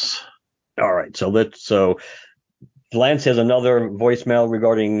 What else? All right. So Lance has another voicemail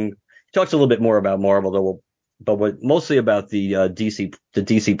regarding, talks a little bit more about Marvel, but mostly about the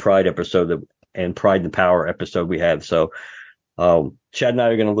DC Pride episode and Pride and Power episode we have. So Chad and I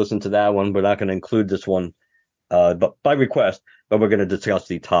are going to listen to that one. We're not going to include this one, but by request, but we're going to discuss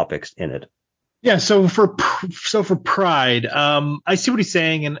the topics in it. Yeah, so for Pride, I see what he's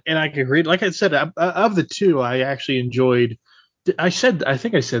saying, and I can agree. Like I said, of the 2, I actually enjoyed. I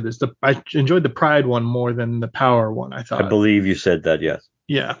think I said this. I enjoyed the Pride one more than the Power one, I thought. I believe you said that, yes.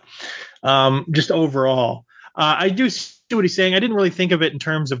 Yeah. Just overall, I do see what he's saying. I didn't really think of it in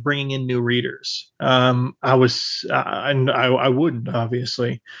terms of bringing in new readers. I wouldn't,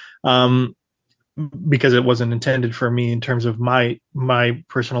 obviously. Because it wasn't intended for me in terms of my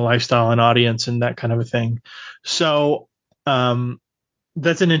personal lifestyle and audience and that kind of a thing. So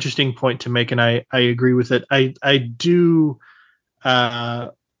that's an interesting point to make, and I agree with it. I do,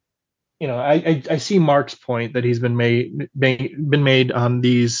 I see Mark's point that he's been made on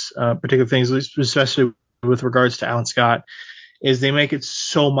these particular things, especially with regards to Alan Scott, is they make it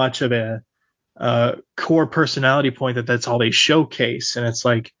so much of a core personality point that's all they showcase, and it's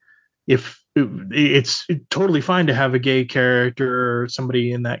like, if it's totally fine to have a gay character or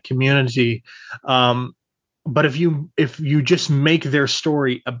somebody in that community, but if you just make their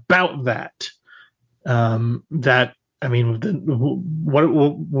story about that, I mean,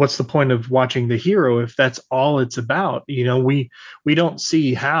 what's the point of watching the hero if that's all it's about? We don't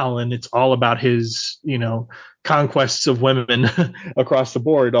see Hal, and it's all about his conquests of women across the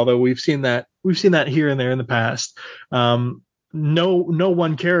board. Although we've seen that here and there in the past. No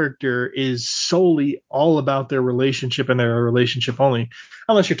one character is solely all about their relationship and their relationship only,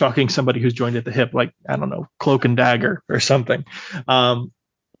 unless you're talking somebody who's joined at the hip, like, I don't know, Cloak and Dagger or something.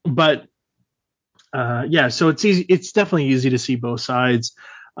 But so it's easy. It's definitely easy to see both sides.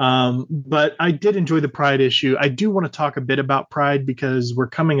 But I did enjoy the Pride issue. I do want to talk a bit about Pride because we're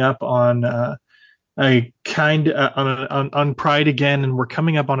coming up on on Pride again, and we're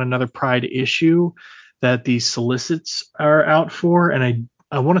coming up on another Pride issue that the solicits are out for, and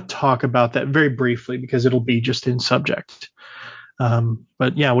I want to talk about that very briefly because it'll be just in subject.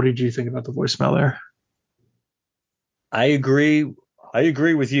 But yeah, what did you think about the voicemail there? I agree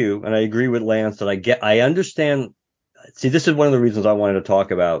with you, and I agree with Lance that I understand. See, this is one of the reasons I wanted to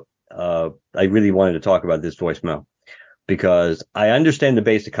talk about. I really wanted to talk about this voicemail because I understand the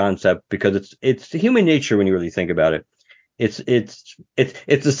basic concept, because it's human nature when you really think about it. It's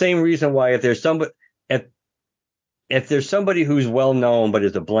the same reason why if there's somebody, if there's somebody who's well known but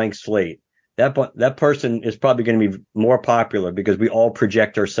is a blank slate, that person is probably going to be more popular because we all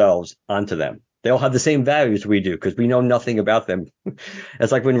project ourselves onto them. They all have the same values we do because we know nothing about them.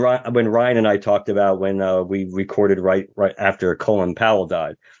 It's like when Ryan and I talked about when we recorded right after Colin Powell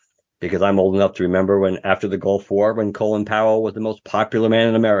died, because I'm old enough to remember when after the Gulf War, when Colin Powell was the most popular man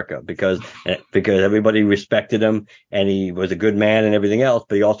in America because everybody respected him and he was a good man and everything else,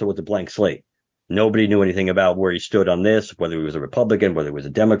 but he also was a blank slate. Nobody knew anything about where he stood on this, whether he was a Republican, whether he was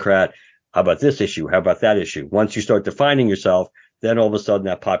a Democrat. How about this issue? How about that issue? Once you start defining yourself, then all of a sudden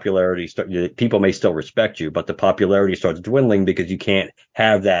that popularity people may still respect you, but the popularity starts dwindling because you can't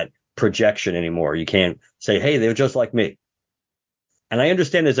have that projection anymore. You can't say, hey, they're just like me. And I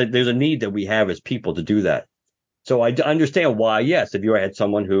understand there's a need that we have as people to do that. So I understand why, yes, if you had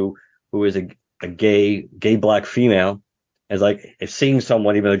someone who is a gay black female, as like if seeing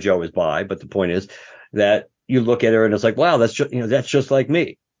someone, even though Joe is bi, but the point is that you look at her and it's like, wow, that's just like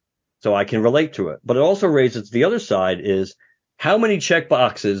me. So I can relate to it. But it also raises the other side is, how many check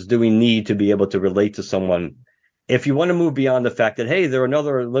boxes do we need to be able to relate to someone? If you want to move beyond the fact that, hey, they're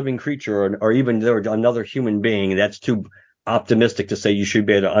another living creature or even they're another human being, that's too optimistic to say you should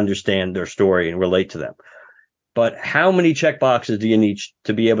be able to understand their story and relate to them. But how many check boxes do you need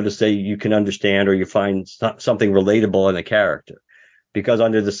to be able to say you can understand or you find something relatable in a character? Because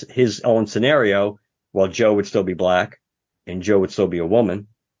under his own scenario, well, Joe would still be black and Joe would still be a woman.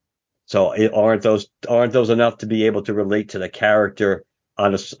 So aren't those enough to be able to relate to the character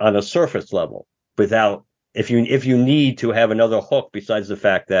on a surface level without, if you need to have another hook besides the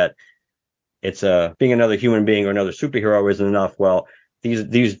fact that it's being another human being or another superhero isn't enough. Well,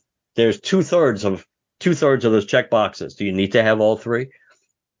 there's two-thirds of those check boxes. Do you need to have all three?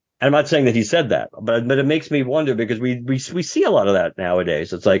 And I'm not saying that he said that, but it makes me wonder because we see a lot of that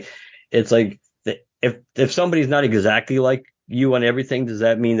nowadays. It's like if somebody's not exactly like you on everything, does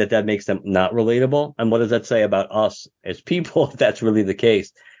that mean that makes them not relatable? And what does that say about us as people if that's really the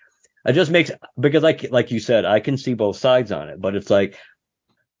case? It just makes, because like you said, I can see both sides on it, but it's like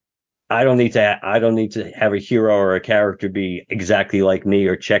I don't need to have a hero or a character be exactly like me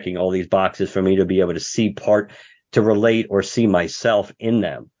or checking all these boxes for me to be able to relate or see myself in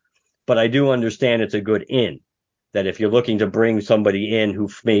them. But I do understand it's a good in, that if you're looking to bring somebody in who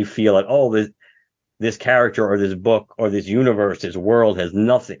may feel like, oh, this character or this book or this universe, this world has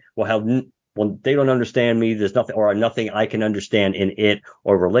nothing. Well, they don't understand me. There's nothing or nothing I can understand in it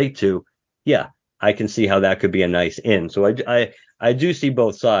or relate to. Yeah, I can see how that could be a nice in. So I do see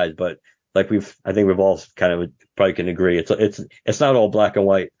both sides, but like I think we've all kind of probably can agree. It's not all black and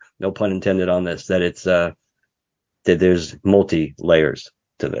white. No pun intended on this. That it's that there's multi layers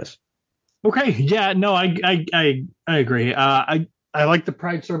to this. Okay, yeah, no, I agree. I like the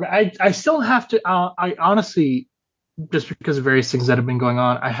Pride story, but I still have to. I honestly, just because of various things that have been going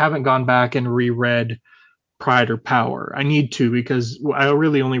on, I haven't gone back and reread Pride or Power. I need to because I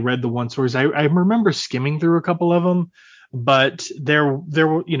really only read the one stories. I remember skimming through a couple of them, but there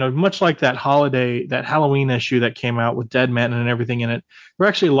were, much like that Halloween issue that came out with Dead Man and everything in it. There were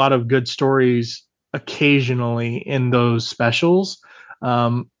actually a lot of good stories occasionally in those specials.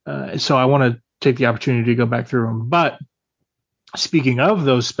 So I want to take the opportunity to go back through them. But speaking of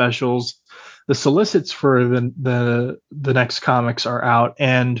those specials, the solicits for the next comics are out,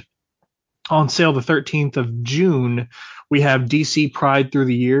 and on sale the 13th of June, we have DC Pride Through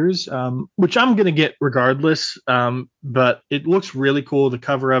the Years, which I'm going to get regardless. But it looks really cool. The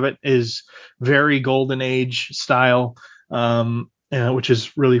cover of it is very Golden Age style, which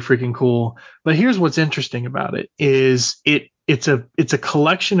is really freaking cool. But here's what's interesting about it is it's a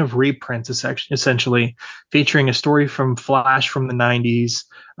collection of reprints essentially featuring a story from Flash from the 90s,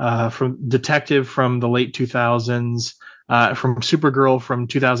 from Detective from the late 2000s, from Supergirl from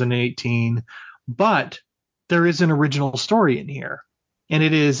 2018, but there is an original story in here, and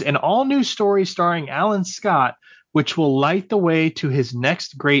it is an all-new story starring Alan Scott, which will light the way to his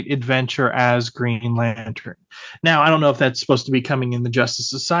next great adventure as Green Lantern. Now, I don't know if that's supposed to be coming in the Justice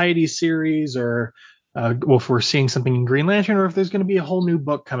Society series or if we're seeing something in Green Lantern or if there's going to be a whole new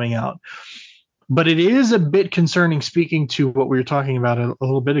book coming out. But it is a bit concerning, speaking to what we were talking about a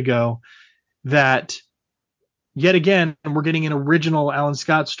little bit ago, that yet again, we're getting an original Alan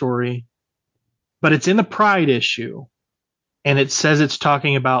Scott story, but it's in the Pride issue, and it says it's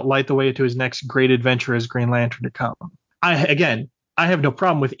talking about light the way to his next great adventure as Green Lantern to come. I I have no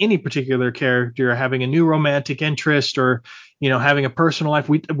problem with any particular character having a new romantic interest or, having a personal life.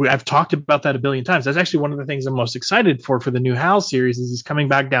 I've talked about that a billion times. That's actually one of the things I'm most excited for the new Hal series is he's coming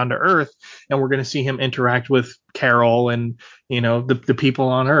back down to Earth, and we're going to see him interact with Carol and, the people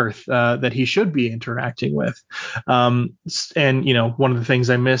on Earth that he should be interacting with. And, one of the things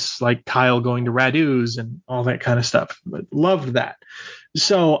I miss, like Kyle going to Radu's and all that kind of stuff. But loved that.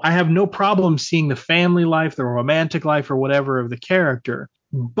 So I have no problem seeing the family life, the romantic life, or whatever of the character,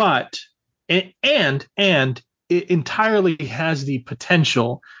 but it entirely has the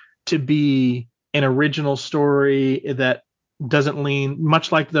potential to be an original story that doesn't lean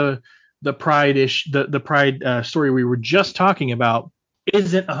much like the Pride story we were just talking about.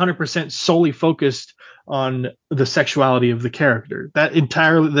 Isn't 100% solely focused on the sexuality of the character.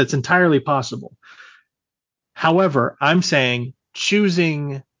 That's entirely possible. However, I'm saying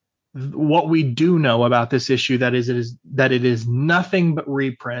choosing what we do know about this issue, that it is nothing but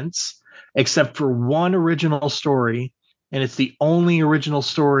reprints except for one original story, and it's the only original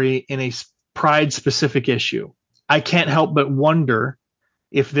story in a Pride specific issue. I can't help but wonder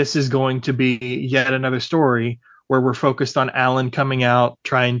if this is going to be yet another story where we're focused on Alan coming out,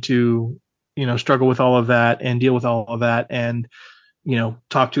 trying to, struggle with all of that and deal with all of that, and,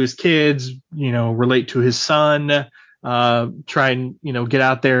 talk to his kids, relate to his son, try and, get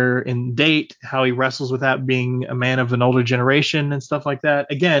out there and date, how he wrestles with that being a man of an older generation and stuff like that.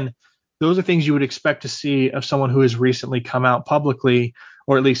 Again, those are things you would expect to see of someone who has recently come out publicly,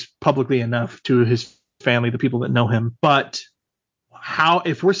 or at least publicly enough to his family, the people that know him. But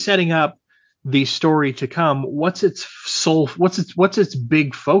if we're setting up the story to come, what's its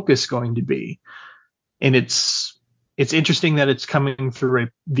big focus going to be? And it's interesting that it's coming through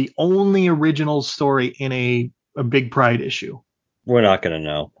the only original story in a big Pride issue. We're not going to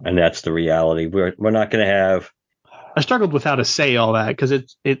know, and that's the reality. We're not going to have. I struggled with how to say all that because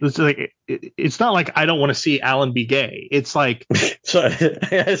it's not like I don't want to see Alan be gay. It's like so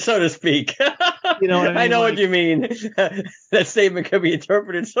to speak. You know what I mean? I know what you mean. That statement can be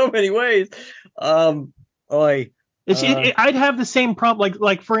interpreted so many ways. I'd have the same problem.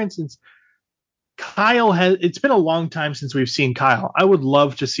 Like for instance, Kyle it's been a long time since we've seen Kyle. I would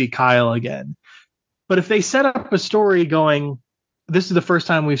love to see Kyle again. But if they set up a story going, this is the first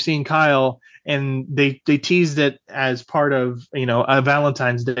time we've seen Kyle, and they teased it as part of, a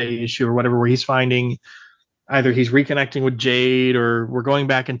Valentine's Day issue or whatever, where he's finding either he's reconnecting with Jade or we're going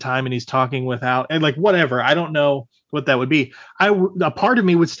back in time and he's talking with Al, and like whatever. I don't know what that would be. A part of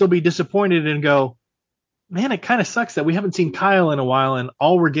me would still be disappointed and go, man, it kind of sucks that we haven't seen Kyle in a while and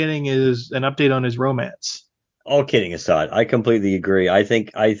all we're getting is an update on his romance. All kidding aside, I completely agree. I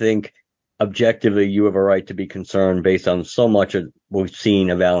think objectively you have a right to be concerned based on so much of we've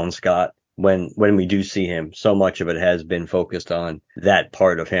seen of Alan Scott. When we do see him, so much of it has been focused on that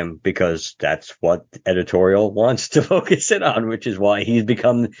part of him because that's what editorial wants to focus it on, which is why he's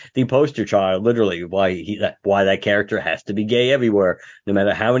become the poster child, literally why that character has to be gay everywhere, no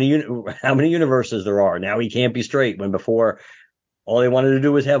matter how many universes there are. Now he can't be straight, when before all they wanted to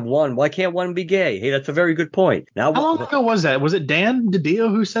do was have one. Why can't one be gay? Hey, that's a very good point. Now, how long ago was that? Was it Dan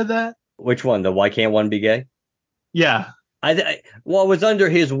DiDio who said that? Which one? The why can't one be gay? Yeah. It was under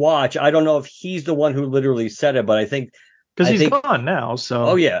his watch. I don't know if he's the one who literally said it, but I think because he's gone now.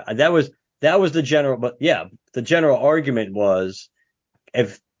 So that was the general. But yeah, the general argument was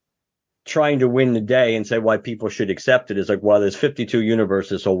if trying to win the day and say why people should accept it is like, well, there's 52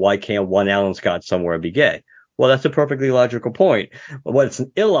 universes, so why can't one Alan Scott somewhere be gay? Well, that's a perfectly logical point. But what's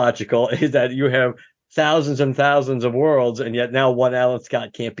illogical is that you have thousands and thousands of worlds, and yet now one Alan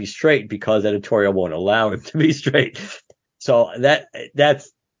Scott can't be straight because editorial won't allow him to be straight. So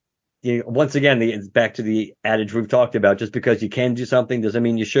that's once again back to the adage we've talked about. Just because you can do something doesn't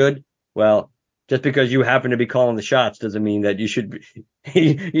mean you should. Well, just because you happen to be calling the shots doesn't mean that you should.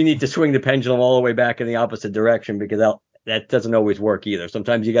 You need to swing the pendulum all the way back in the opposite direction, because that doesn't always work either.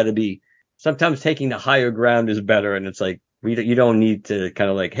 Sometimes you got to be. Sometimes taking the higher ground is better, and it's like you don't need to kind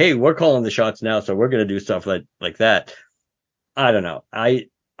of like, hey, we're calling the shots now, so we're going to do stuff like that. I don't know. I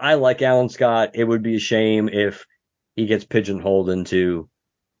like Alan Scott. It would be a shame if he gets pigeonholed into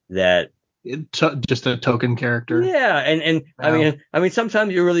that. Just a token character. Yeah, and wow. I mean,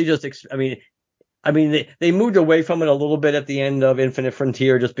 sometimes you really just. I mean, they moved away from it a little bit at the end of Infinite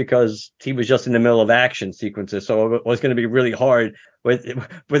Frontier just because he was just in the middle of action sequences, so it was going to be really hard with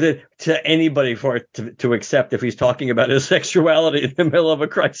it to anybody for it to accept if he's talking about his sexuality in the middle of a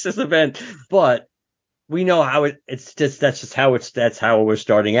crisis event. But we know how that's how we're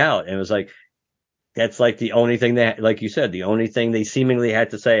starting out, and it was like. That's like the only thing like you said, the only thing they seemingly had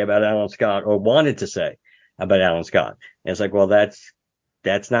to say about Alan Scott or wanted to say. about Alan Scott. And it's like, well, that's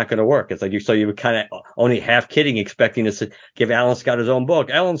not going to work. It's like you were kind of only half kidding, expecting to give Alan Scott his own book,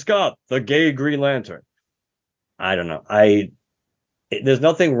 Alan Scott, the gay Green Lantern. I don't know. There's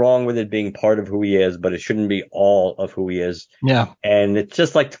nothing wrong with it being part of who he is, but it shouldn't be all of who he is. Yeah. And it's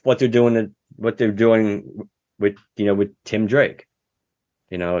just like what they're doing with Tim Drake.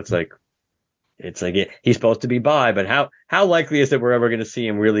 It's like he's supposed to be bi, but how likely is it we're ever going to see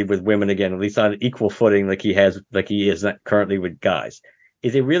him really with women again, at least on equal footing like he is not currently with guys?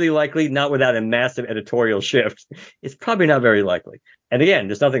 Is it really likely? Not without a massive editorial shift. It's probably not very likely. And again,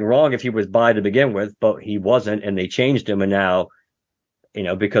 there's nothing wrong if he was bi to begin with, but he wasn't, and they changed him, and now,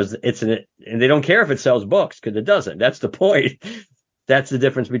 because and they don't care if it sells books, because it doesn't. That's the point. That's the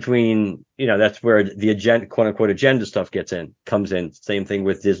difference between, that's where the agenda, quote unquote, agenda stuff comes in. Same thing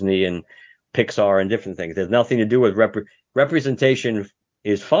with Disney and Pixar and different things. There's nothing to do with representation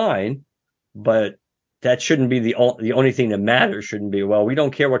is fine, but that shouldn't be the only thing that matters. Shouldn't be, well, we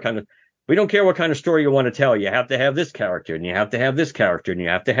don't care what kind of story you want to tell. You have to have this character, and you have to have this character, and you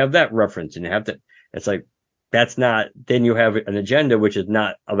have to have that reference, and it's like, that's not, then you have an agenda which is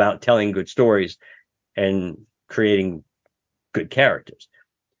not about telling good stories and creating good characters.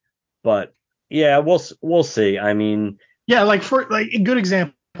 But yeah, we'll see. I mean, yeah, like a good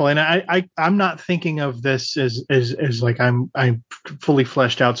example, and I'm not thinking of this as like I'm fully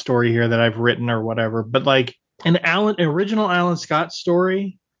fleshed out story here that I've written or whatever, but like an original Alan Scott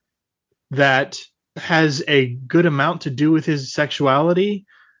story that has a good amount to do with his sexuality,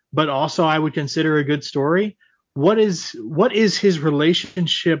 but also I would consider a good story. What is his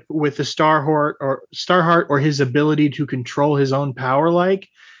relationship with the Starheart or his ability to control his own power like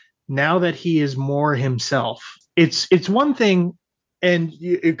now that he is more himself? It's one thing, and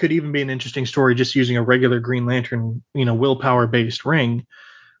it could even be an interesting story just using a regular Green Lantern, willpower based ring.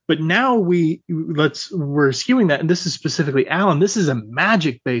 But now we're skewing that, and this is specifically Alan. This is a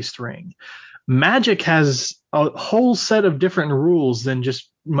magic based ring. Magic has a whole set of different rules than just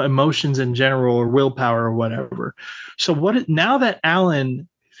emotions in general or willpower or whatever. So now that Alan,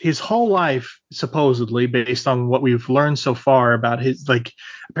 his whole life, supposedly based on what we've learned so far about his, like,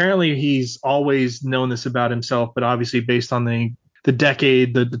 apparently he's always known this about himself, but obviously based on the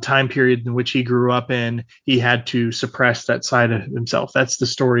decade, the time period in which he grew up in, he had to suppress that side of himself. That's the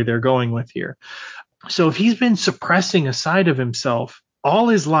story they're going with here. So if he's been suppressing a side of himself all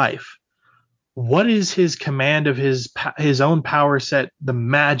his life, what is his command of his own power set, the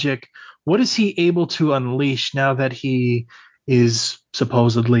magic? What is he able to unleash now that he is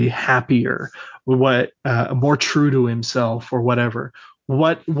supposedly happier, more true to himself or whatever?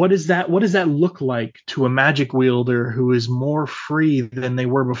 What does that look like to a magic wielder who is more free than they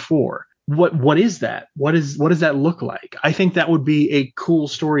were before? What is that? What does that look like? I think that would be a cool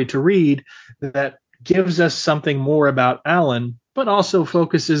story to read that gives us something more about Alan, but also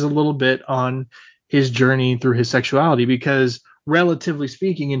focuses a little bit on his journey through his sexuality, because relatively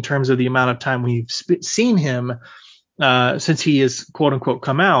speaking, in terms of the amount of time we've seen him since he has quote unquote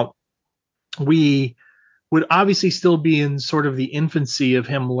come out, we would obviously still be in sort of the infancy of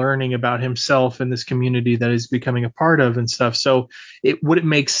him learning about himself and this community that he's becoming a part of and stuff. So would it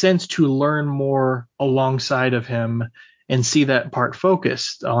make sense to learn more alongside of him and see that part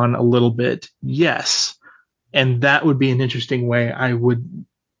focused on a little bit? Yes. And that would be an interesting way. I would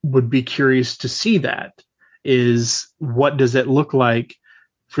be curious to see that, is what does it look like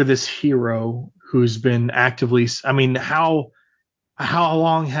for this hero who's been actively, I mean, how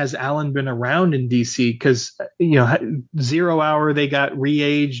long has Alan been around in DC? Because, 0 Hour, they got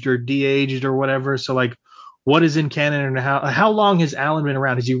re-aged or de-aged or whatever. So like, what is in canon, and how long has Alan been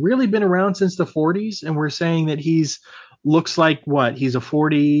around? Has he really been around since the 40s? And we're saying that looks like what? He's a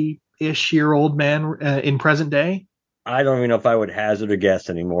 40-ish year old man in present day. I don't even know if I would hazard a guess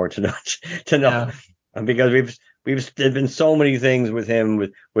anymore to know, Yeah. because there's been so many things with him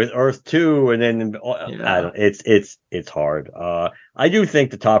with Earth 2, and then Yeah. it's hard. I do think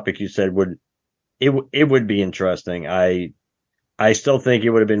the topic you said would be interesting. I still think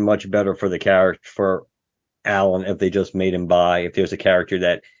it would have been much better for the character, for Alan, if they just made him bi. If there's a character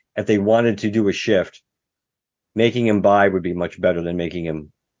that, if they wanted to do a shift, making him bi would be much better than making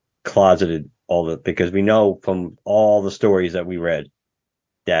him closeted, because we know from all the stories that we read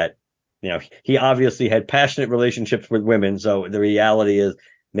that, he obviously had passionate relationships with women. So the reality is,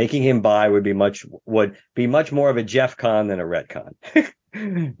 making him bi would be much more of a Jeff Con than a retcon.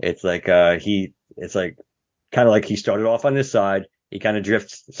 It's like, kind of like he started off on this side. He kind of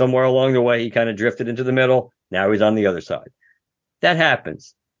drifts somewhere along the way. He kind of drifted into the middle. Now he's on the other side. That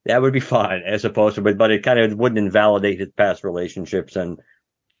happens. That would be fine, as opposed to, but it kind of wouldn't invalidate his past relationships.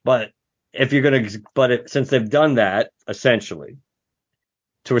 But if you're going to, since they've done that essentially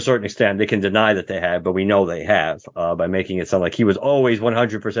to a certain extent, they can deny that they have, but we know they have by making it sound like he was always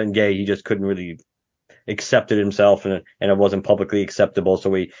 100% gay. He just couldn't really accept it himself, and it wasn't publicly acceptable,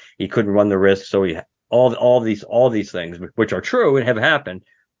 so he couldn't run the risk. So all these things, which are true and have happened,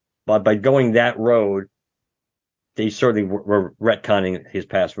 but by going that road, they certainly were retconning his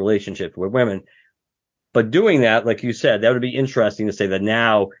past relationship with women. But doing that, like you said, that would be interesting to say that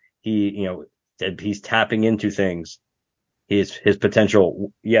now that he's tapping into things. His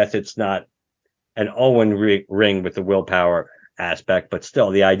potential. Yes, it's not an Owen ring with the willpower aspect, but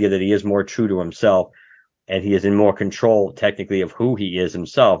still the idea that he is more true to himself and he is in more control technically of who he is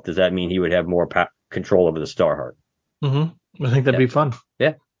himself. Does that mean he would have more control over the Starheart? Mm-hmm. I think that'd be fun.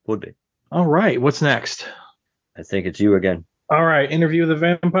 Yeah, would be. All right. What's next? I think it's you again. All right. Interview with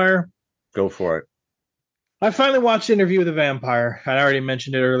the Vampire. Go for it. I finally watched Interview with the Vampire. I already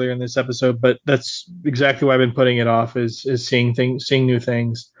mentioned it earlier in this episode, but that's exactly why I've been putting it off is seeing new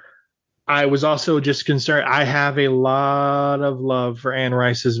things. I was also just concerned. I have a lot of love for Anne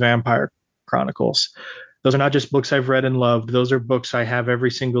Rice's Vampire Chronicles. Those are not just books I've read and loved. Those are books I have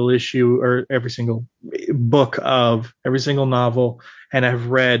every single issue or every single book of, every single novel, and I've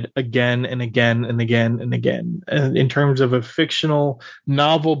read again and again and again and again. And in terms of a fictional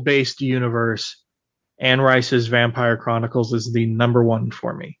novel-based universe, Anne Rice's Vampire Chronicles is the number one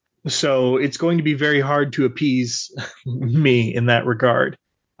for me. So it's going to be very hard to appease me in that regard.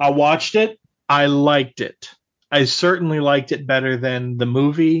 I watched it. I liked it. I certainly liked it better than the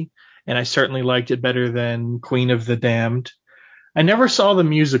movie, and I certainly liked it better than Queen of the Damned. I never saw the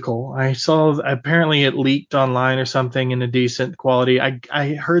musical. I saw, apparently it leaked online or something in a decent quality.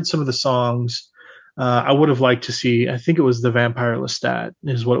 I heard some of the songs. I would have liked to see, I think it was The Vampire Lestat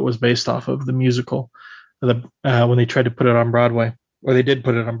is what it was based off of, the musical, when they tried to put it on Broadway, or they did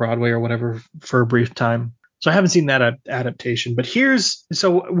put it on Broadway or whatever for a brief time. So I haven't seen that adaptation, but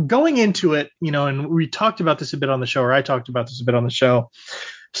so going into it, and we talked about this a bit on the show, or I talked about this a bit on the show.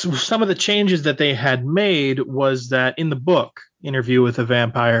 So some of the changes that they had made was that in the book, Interview with a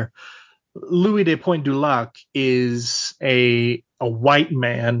Vampire, Louis de Pointe du Lac is a white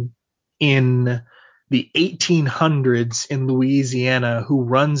man in the 1800s in Louisiana who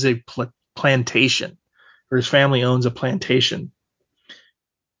runs a plantation, or his family owns a plantation.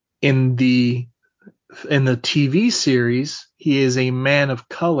 In the TV series, he is a man of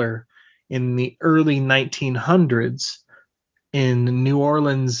color in the early 1900s in New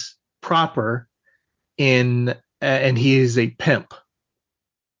Orleans proper, and he is a pimp.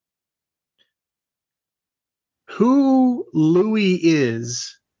 Who Louis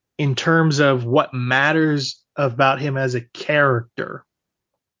is in terms of what matters about him as a character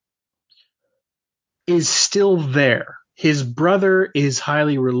is still there. His brother is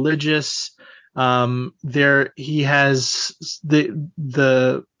highly religious. He has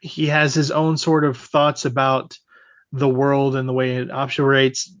he has his own sort of thoughts about the world and the way it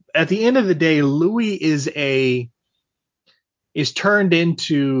operates. At the end of the day, Louis is turned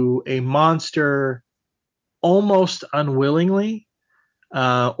into a monster almost unwillingly,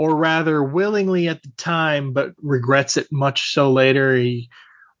 or rather willingly at the time, but regrets it much so later.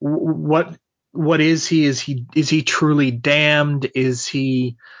 What is he? Is he truly damned? Is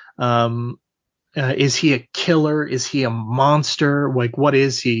he a killer? Is he a monster? Like, what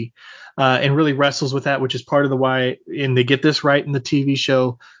is he? And really wrestles with that, which is part of the why, and they get this right in the TV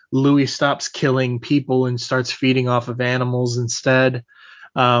show, Louis stops killing people and starts feeding off of animals instead.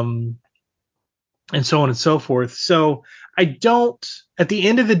 And so on and so forth. So at the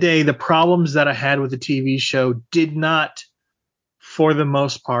end of the day, the problems that I had with the TV show did not, for the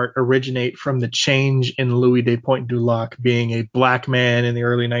most part, originate from the change in Louis de Pointe du Lac being a black man in the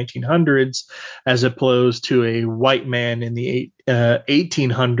early 1900s, as opposed to a white man in the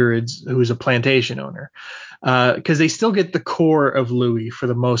 1800s who was a plantation owner. Because they still get the core of Louis for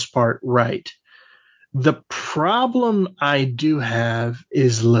the most part right. The problem I do have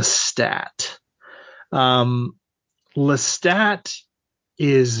is Lestat. Lestat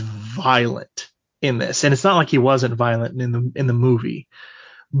is violent in this, and it's not like he wasn't violent in the movie,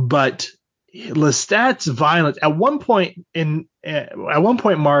 but Lestat's violence at one point,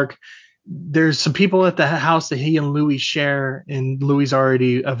 Mark, there's some people at the house that he and Louis share, and Louis is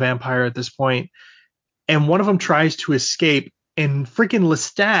already a vampire at this point, and one of them tries to escape, and freaking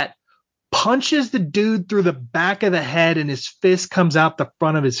Lestat punches the dude through the back of the head, and his fist comes out the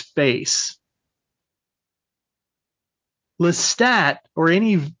front of his face. Lestat, or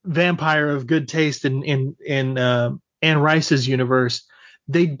any vampire of good taste in Anne Rice's universe,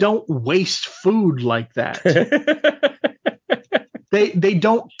 they don't waste food like that. They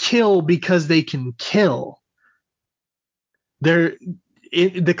don't kill because they can kill.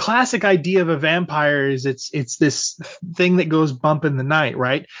 The classic idea of a vampire is it's this thing that goes bump in the night,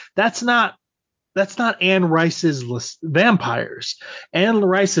 right? That's not Anne Rice's vampires. Anne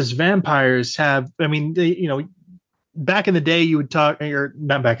Rice's vampires have, I mean, back in the day you would talk, or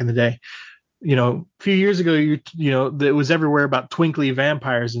not back in the day, a few years ago, it was everywhere about twinkly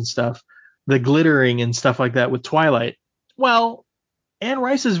vampires and stuff, the glittering and stuff like that with Twilight. Well, Anne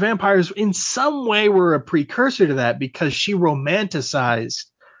Rice's vampires in some way were a precursor to that because she romanticized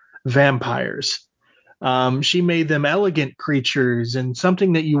vampires. She made them elegant creatures and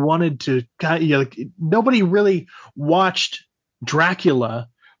something that you wanted to, nobody really watched Dracula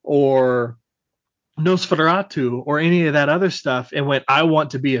or Nosferatu or any of that other stuff and went, I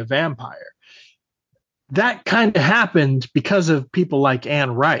want to be a vampire. That kind of happened because of people like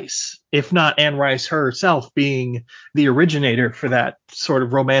Anne Rice, if not Anne Rice herself being the originator for that sort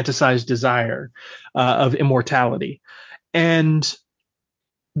of romanticized desire of immortality. And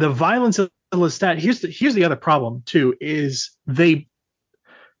the violence of Lestat, here's the other problem too, is they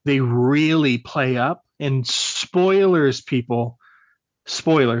really play up, and spoilers,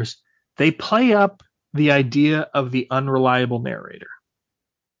 they play up the idea of the unreliable narrator.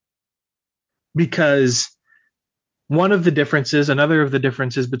 Because another of the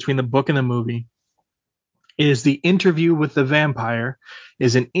differences between the book and the movie is the interview with the vampire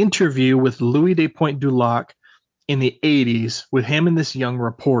is an interview with Louis de Pointe-du-Lac in the 80s with him and this young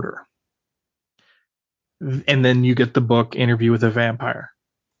reporter. And then you get the book Interview with a Vampire.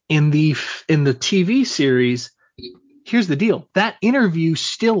 In the TV series, here's the deal. That interview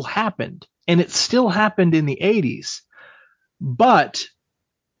still happened, and it still happened in the 80s. But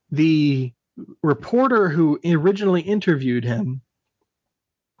the reporter who originally interviewed him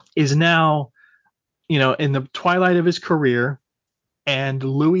is now, in the twilight of his career, and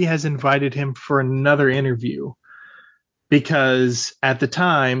Louis has invited him for another interview because at the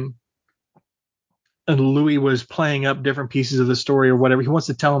time Louis was playing up different pieces of the story or whatever. He wants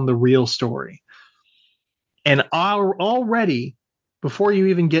to tell him the real story. And already, before you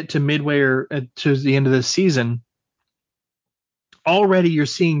even get to midway or to the end of the season, already you're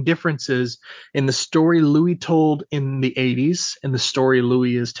seeing differences in the story Louis told in the 80s and the story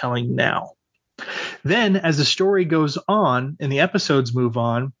Louis is telling now. Then, as the story goes on and the episodes move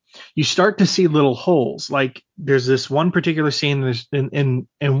on, you start to see little holes. Like there's this one particular scene, and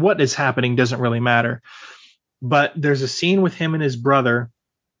what is happening doesn't really matter. But there's a scene with him and his brother,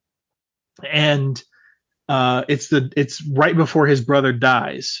 and it's right before his brother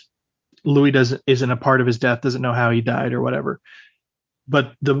dies. Louis isn't a part of his death, doesn't know how he died or whatever.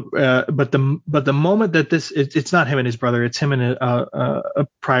 But the moment that it's not him and his brother, it's him and a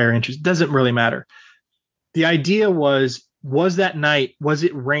prior interest. Doesn't really matter. The idea was that night, was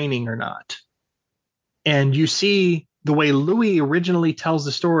it raining or not? And you see the way Louis originally tells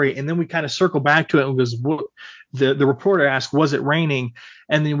the story, and then we kind of circle back to it and goes, the reporter asks, was it raining?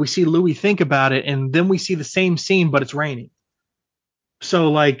 And then we see Louis think about it, and then we see the same scene, but it's raining.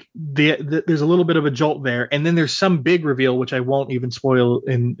 So like there's a little bit of a jolt there, and then there's some big reveal, which I won't even spoil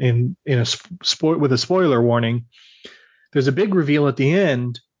with a spoiler warning. There's a big reveal at the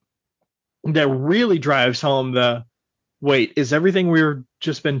end that really drives home wait, is everything we've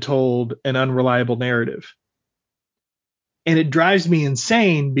just been told an unreliable narrative? And it drives me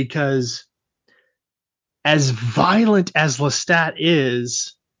insane because as violent as Lestat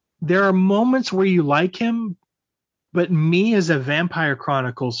is, there are moments where you like him, but me as a Vampire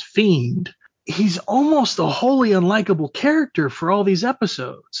Chronicles fiend, he's almost a wholly unlikable character for all these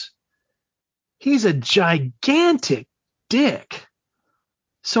episodes. He's a gigantic dick.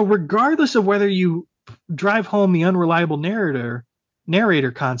 So regardless of whether you drive home the unreliable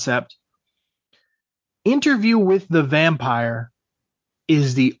narrator concept, Interview with the Vampire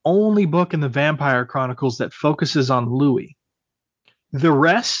is the only book in the Vampire Chronicles that focuses on Louis. The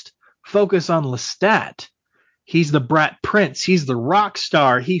rest focus on Lestat. He's the brat prince. He's the rock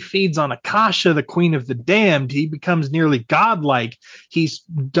star. He feeds on Akasha, the queen of the damned. He becomes nearly godlike. He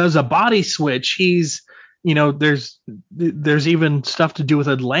does a body switch. He's, there's even stuff to do with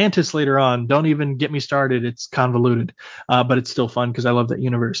Atlantis later on. Don't even get me started. It's convoluted, but it's still fun because I love that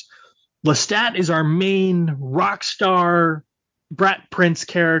universe. Lestat is our main rock star brat prince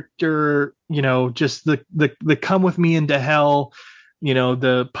character, just the come with me into hell,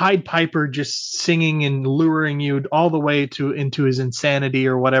 the Pied Piper just singing and luring you all the way into his insanity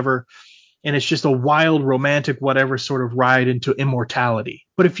or whatever. And it's just a wild, romantic, whatever sort of ride into immortality.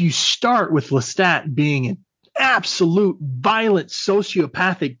 But if you start with Lestat being an absolute violent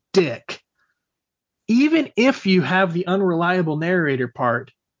sociopathic dick, even if you have the unreliable narrator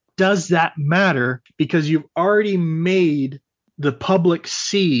part, does that matter? Because you've already made the public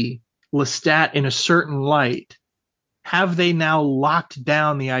see Lestat in a certain light. Have they now locked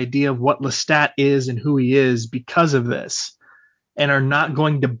down the idea of what Lestat is and who he is because of this, and are not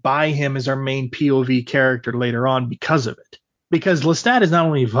going to buy him as our main POV character later on because of it? Because Lestat is not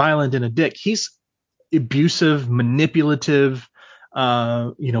only violent and a dick, he's abusive, manipulative,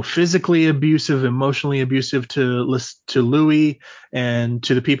 physically abusive, emotionally abusive to Louis and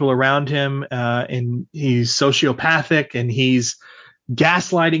to the people around him, and he's sociopathic, and he's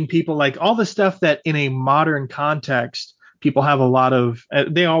gaslighting people, like all the stuff that in a modern context people have a lot of,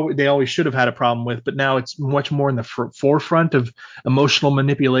 they always should have had a problem with, but now it's much more in the forefront of emotional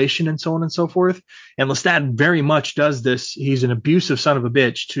manipulation and so on and so forth. And Lestat very much does this. He's an abusive son of a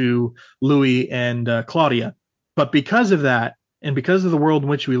bitch to Louis and Claudia. But because of that, and because of the world in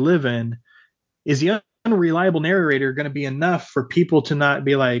which we live in, is the unreliable narrator going to be enough for people to not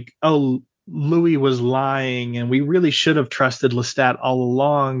be like, oh, Louis was lying and we really should have trusted Lestat all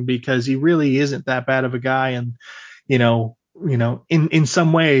along because he really isn't that bad of a guy? And in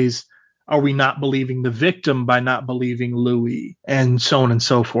some ways, are we not believing the victim by not believing Louis, and so on and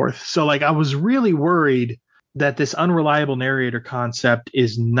so forth? So like, I was really worried that this unreliable narrator concept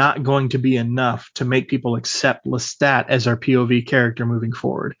is not going to be enough to make people accept Lestat as our POV character moving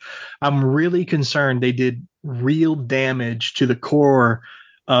forward. I'm really concerned they did real damage to the core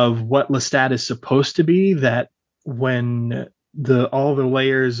of what Lestat is supposed to be, that when all the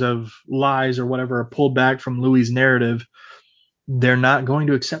layers of lies or whatever are pulled back from Louis' narrative, they're not going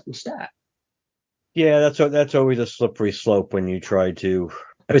to accept Lestat. Yeah, that's always a slippery slope when you try to.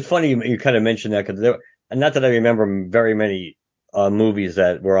 It's funny you kind of mentioned that, because not that I remember very many movies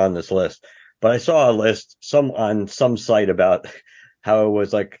that were on this list, but I saw a list on some site about how it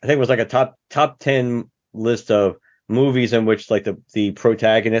was like, I think it was like a top 10 list of movies in which like the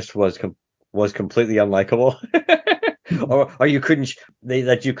protagonist was completely unlikable. or you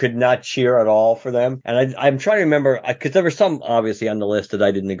that you could not cheer at all for them. And I'm trying to remember, because there were some obviously on the list that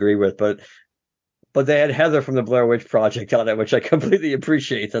I didn't agree with, but they had Heather from the Blair Witch Project on it, which I completely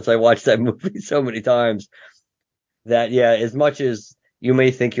appreciate since I watched that movie so many times. That, yeah, as much as you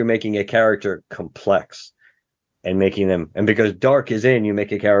may think you're making a character complex and making them, and because dark is in, you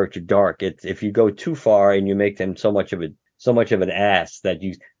make a character dark. If you go too far and you make them so much of an ass that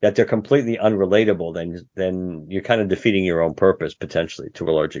they're completely unrelatable, then you're kind of defeating your own purpose potentially to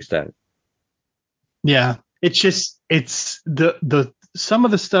a large extent. Yeah, it's the some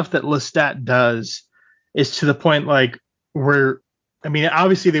of the stuff that Lestat does is to the point like where, I mean,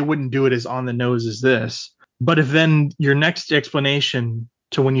 obviously they wouldn't do it as on the nose as this, but if then your next explanation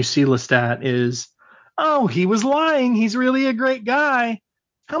to when you see Lestat is, oh, he was lying, he's really a great guy,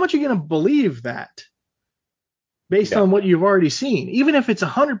 how much are you going to believe that based on what you've already seen? Even if it's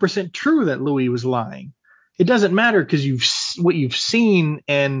 100% true that Louis was lying, it doesn't matter, because what you've seen,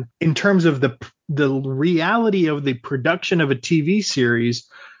 and in terms of the reality of the production of a TV series,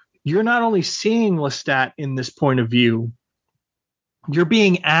 you're not only seeing Lestat in this point of view, you're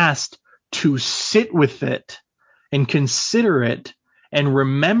being asked to sit with it and consider it and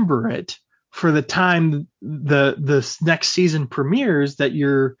remember it for the time the next season premieres, that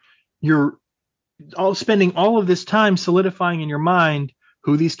you're all spending all of this time solidifying in your mind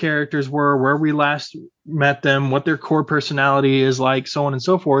who these characters were, where we last met them, what their core personality is like, so on and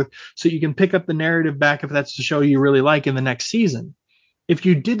so forth, so you can pick up the narrative back if that's the show you really like in the next season. If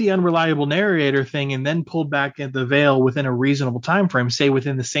you did the unreliable narrator thing and then pulled back at the veil within a reasonable time frame, say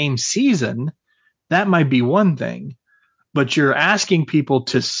within the same season, that might be one thing. But you're asking people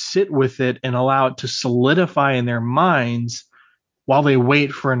to sit with it and allow it to solidify in their minds while they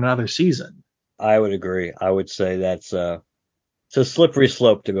wait for another season. I would agree. I would say that's it's a slippery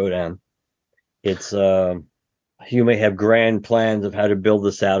slope to go down. It's you may have grand plans of how to build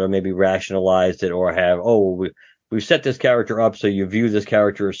this out, or maybe rationalized it, or have, we've set this character up so you view this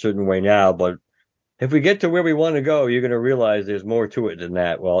character a certain way now, but if we get to where we want to go, you're going to realize there's more to it than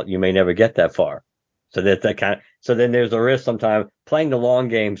that. Well, you may never get that far. So so then there's a risk sometimes. Playing the long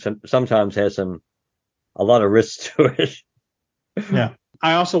game sometimes has a lot of risks to it. Yeah.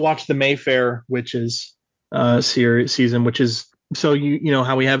 I also watched the Mayfair Witches season, which is, so you know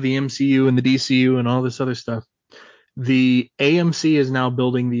how we have the MCU and the DCU and all this other stuff. The AMC is now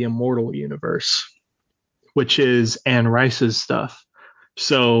building the Immortal universe, which is Anne Rice's stuff.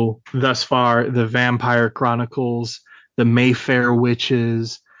 So thus far, the Vampire Chronicles, the Mayfair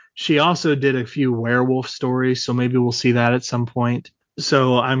Witches. She also did a few werewolf stories, so maybe we'll see that at some point.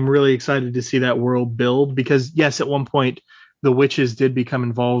 So I'm really excited to see that world build, because yes, at one point the witches did become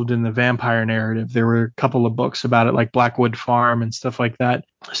involved in the vampire narrative. There were a couple of books about it, like Blackwood Farm and stuff like that.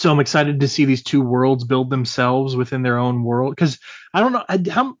 So I'm excited to see these two worlds build themselves within their own world. Because I don't know,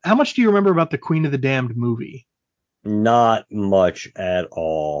 how much do you remember about the Queen of the Damned movie? Not much at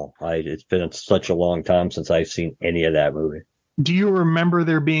all. It's been such a long time since I've seen any of that movie. Do you remember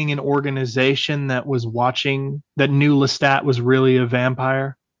there being an organization that was watching that knew Lestat was really a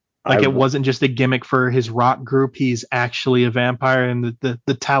vampire? Like it wasn't just a gimmick for his rock group. He's actually a vampire, and the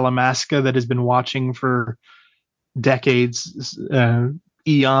Talamasca that has been watching for decades,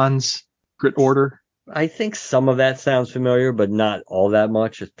 eons, Grit Order. I think some of that sounds familiar, but not all that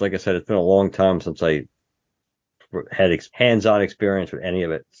much. It's, like I said, it's been a long time since I had hands-on experience with any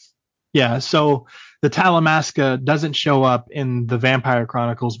of it. Yeah, so the Talamasca doesn't show up in the Vampire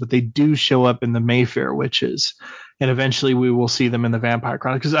Chronicles, but they do show up in the Mayfair Witches. And eventually we will see them in the Vampire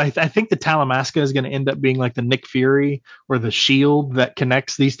Chronicles. Because I think the Talamasca is going to end up being like the Nick Fury or the shield that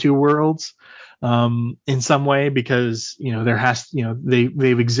connects these two worlds in some way, because,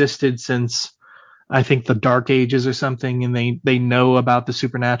 they've existed since, I think, the Dark Ages or something, and they know about the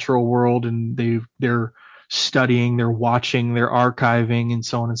supernatural world, and they're studying, they're watching, they're archiving, and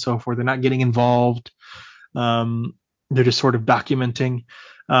so on and so forth. They're not getting involved. They're just sort of documenting.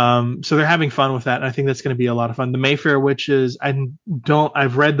 So they're having fun with that. And I think that's going to be a lot of fun. The Mayfair Witches,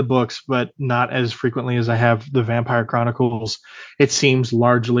 I've read the books, but not as frequently as I have the Vampire Chronicles. It seems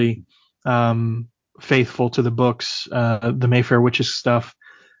largely faithful to the books, the Mayfair Witches stuff.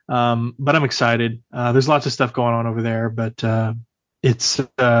 But I'm excited. There's lots of stuff going on over there, but it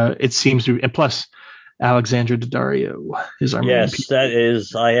seems to, and plus Alexandra Daddario is our main. Yes, that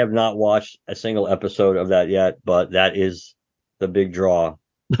is. I have not watched a single episode of that yet, but that is the big draw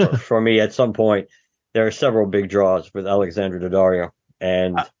for me. At some point, there are several big draws with Alexandra Daddario,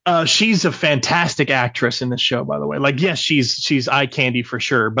 and she's a fantastic actress in this show, by the way. Like, yes, she's eye candy for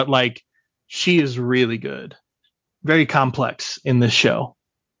sure, but like, she is really good, very complex in this show.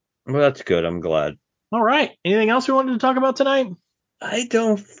 Well, that's good. I'm glad. All right. Anything else we wanted to talk about tonight? I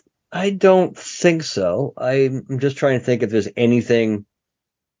don't think so. I'm just trying to think if there's anything.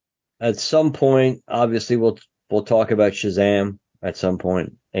 At some point, obviously, we'll talk about Shazam at some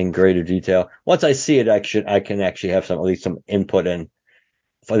point in greater detail. Once I see it, I can actually have at least some input in,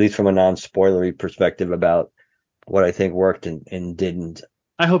 at least from a non-spoilery perspective, about what I think worked and didn't.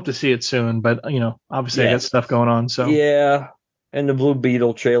 I hope to see it soon, but obviously I got stuff going on. So yeah, and the Blue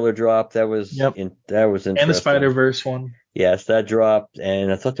Beetle trailer dropped. That was that was interesting. And the Spider-Verse one. Yes, that dropped,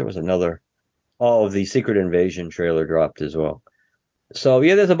 and I thought there was another. Oh, the Secret Invasion trailer dropped as well. So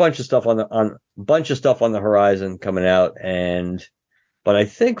yeah, there's a bunch of stuff on the horizon coming out, but I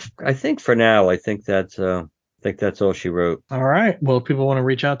think for now, I think that's all she wrote. All right. Well, if people want to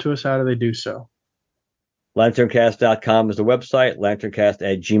reach out to us, how do they do so? LanternCast.com is the website.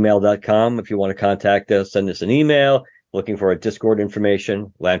 LanternCast@gmail.com. If you want to contact us, send us an email. Looking for a Discord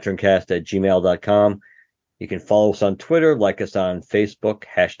information, LanternCast@gmail.com. You can follow us on Twitter, like us on Facebook,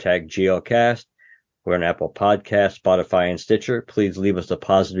 #GeoCast. We're on Apple Podcasts, Spotify, and Stitcher. Please leave us a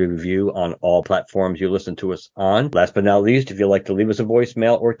positive review on all platforms you listen to us on. Last but not least, if you'd like to leave us a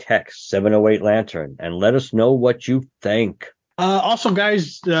voicemail or text, 708-LANTERN, and let us know what you think. Also,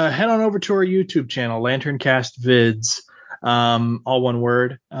 guys, head on over to our YouTube channel, LanternCast Vids, all one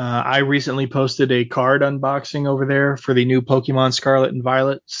word. I recently posted a card unboxing over there for the new Pokemon Scarlet and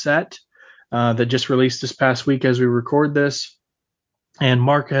Violet set that just released this past week as we record this. And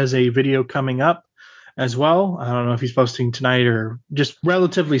Mark has a video coming up as well. I don't know if he's posting tonight or just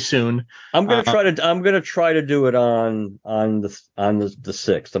relatively soon. I'm gonna try to do it on the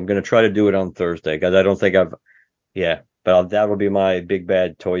 6th. I'm gonna try to do it on Thursday because I don't think but that will be my Big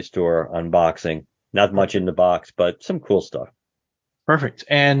Bad Toy Store unboxing. Not much in the box, but some cool stuff. Perfect.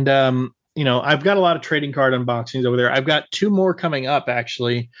 And I've got a lot of trading card unboxings over there. I've got 2 more coming up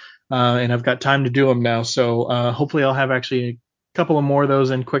actually, and I've got time to do them now. So hopefully I'll have actually a couple of more of those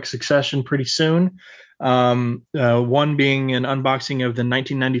in quick succession pretty soon. One being an unboxing of the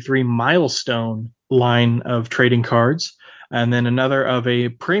 1993 Milestone line of trading cards, and then another of a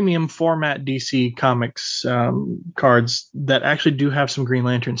premium format DC Comics cards that actually do have some Green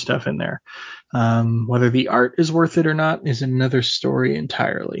Lantern stuff in there. Whether the art is worth it or not is another story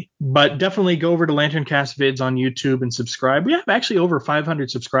entirely. But definitely go over to LanternCast Vids on YouTube and subscribe. We have actually over 500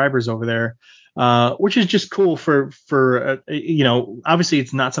 subscribers over there. Which is just cool for obviously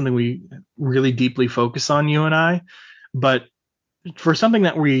it's not something we really deeply focus on, you and I, but for something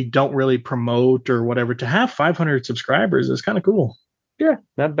that we don't really promote or whatever, to have 500 subscribers is kind of cool. Yeah,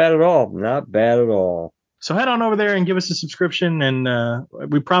 not bad at all. Not bad at all. So head on over there and give us a subscription, and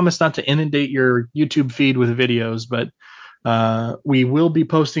we promise not to inundate your YouTube feed with videos, but We will be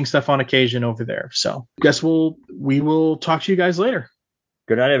posting stuff on occasion over there. So guess we will talk to you guys later.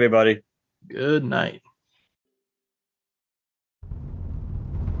 Good night, everybody. Good night.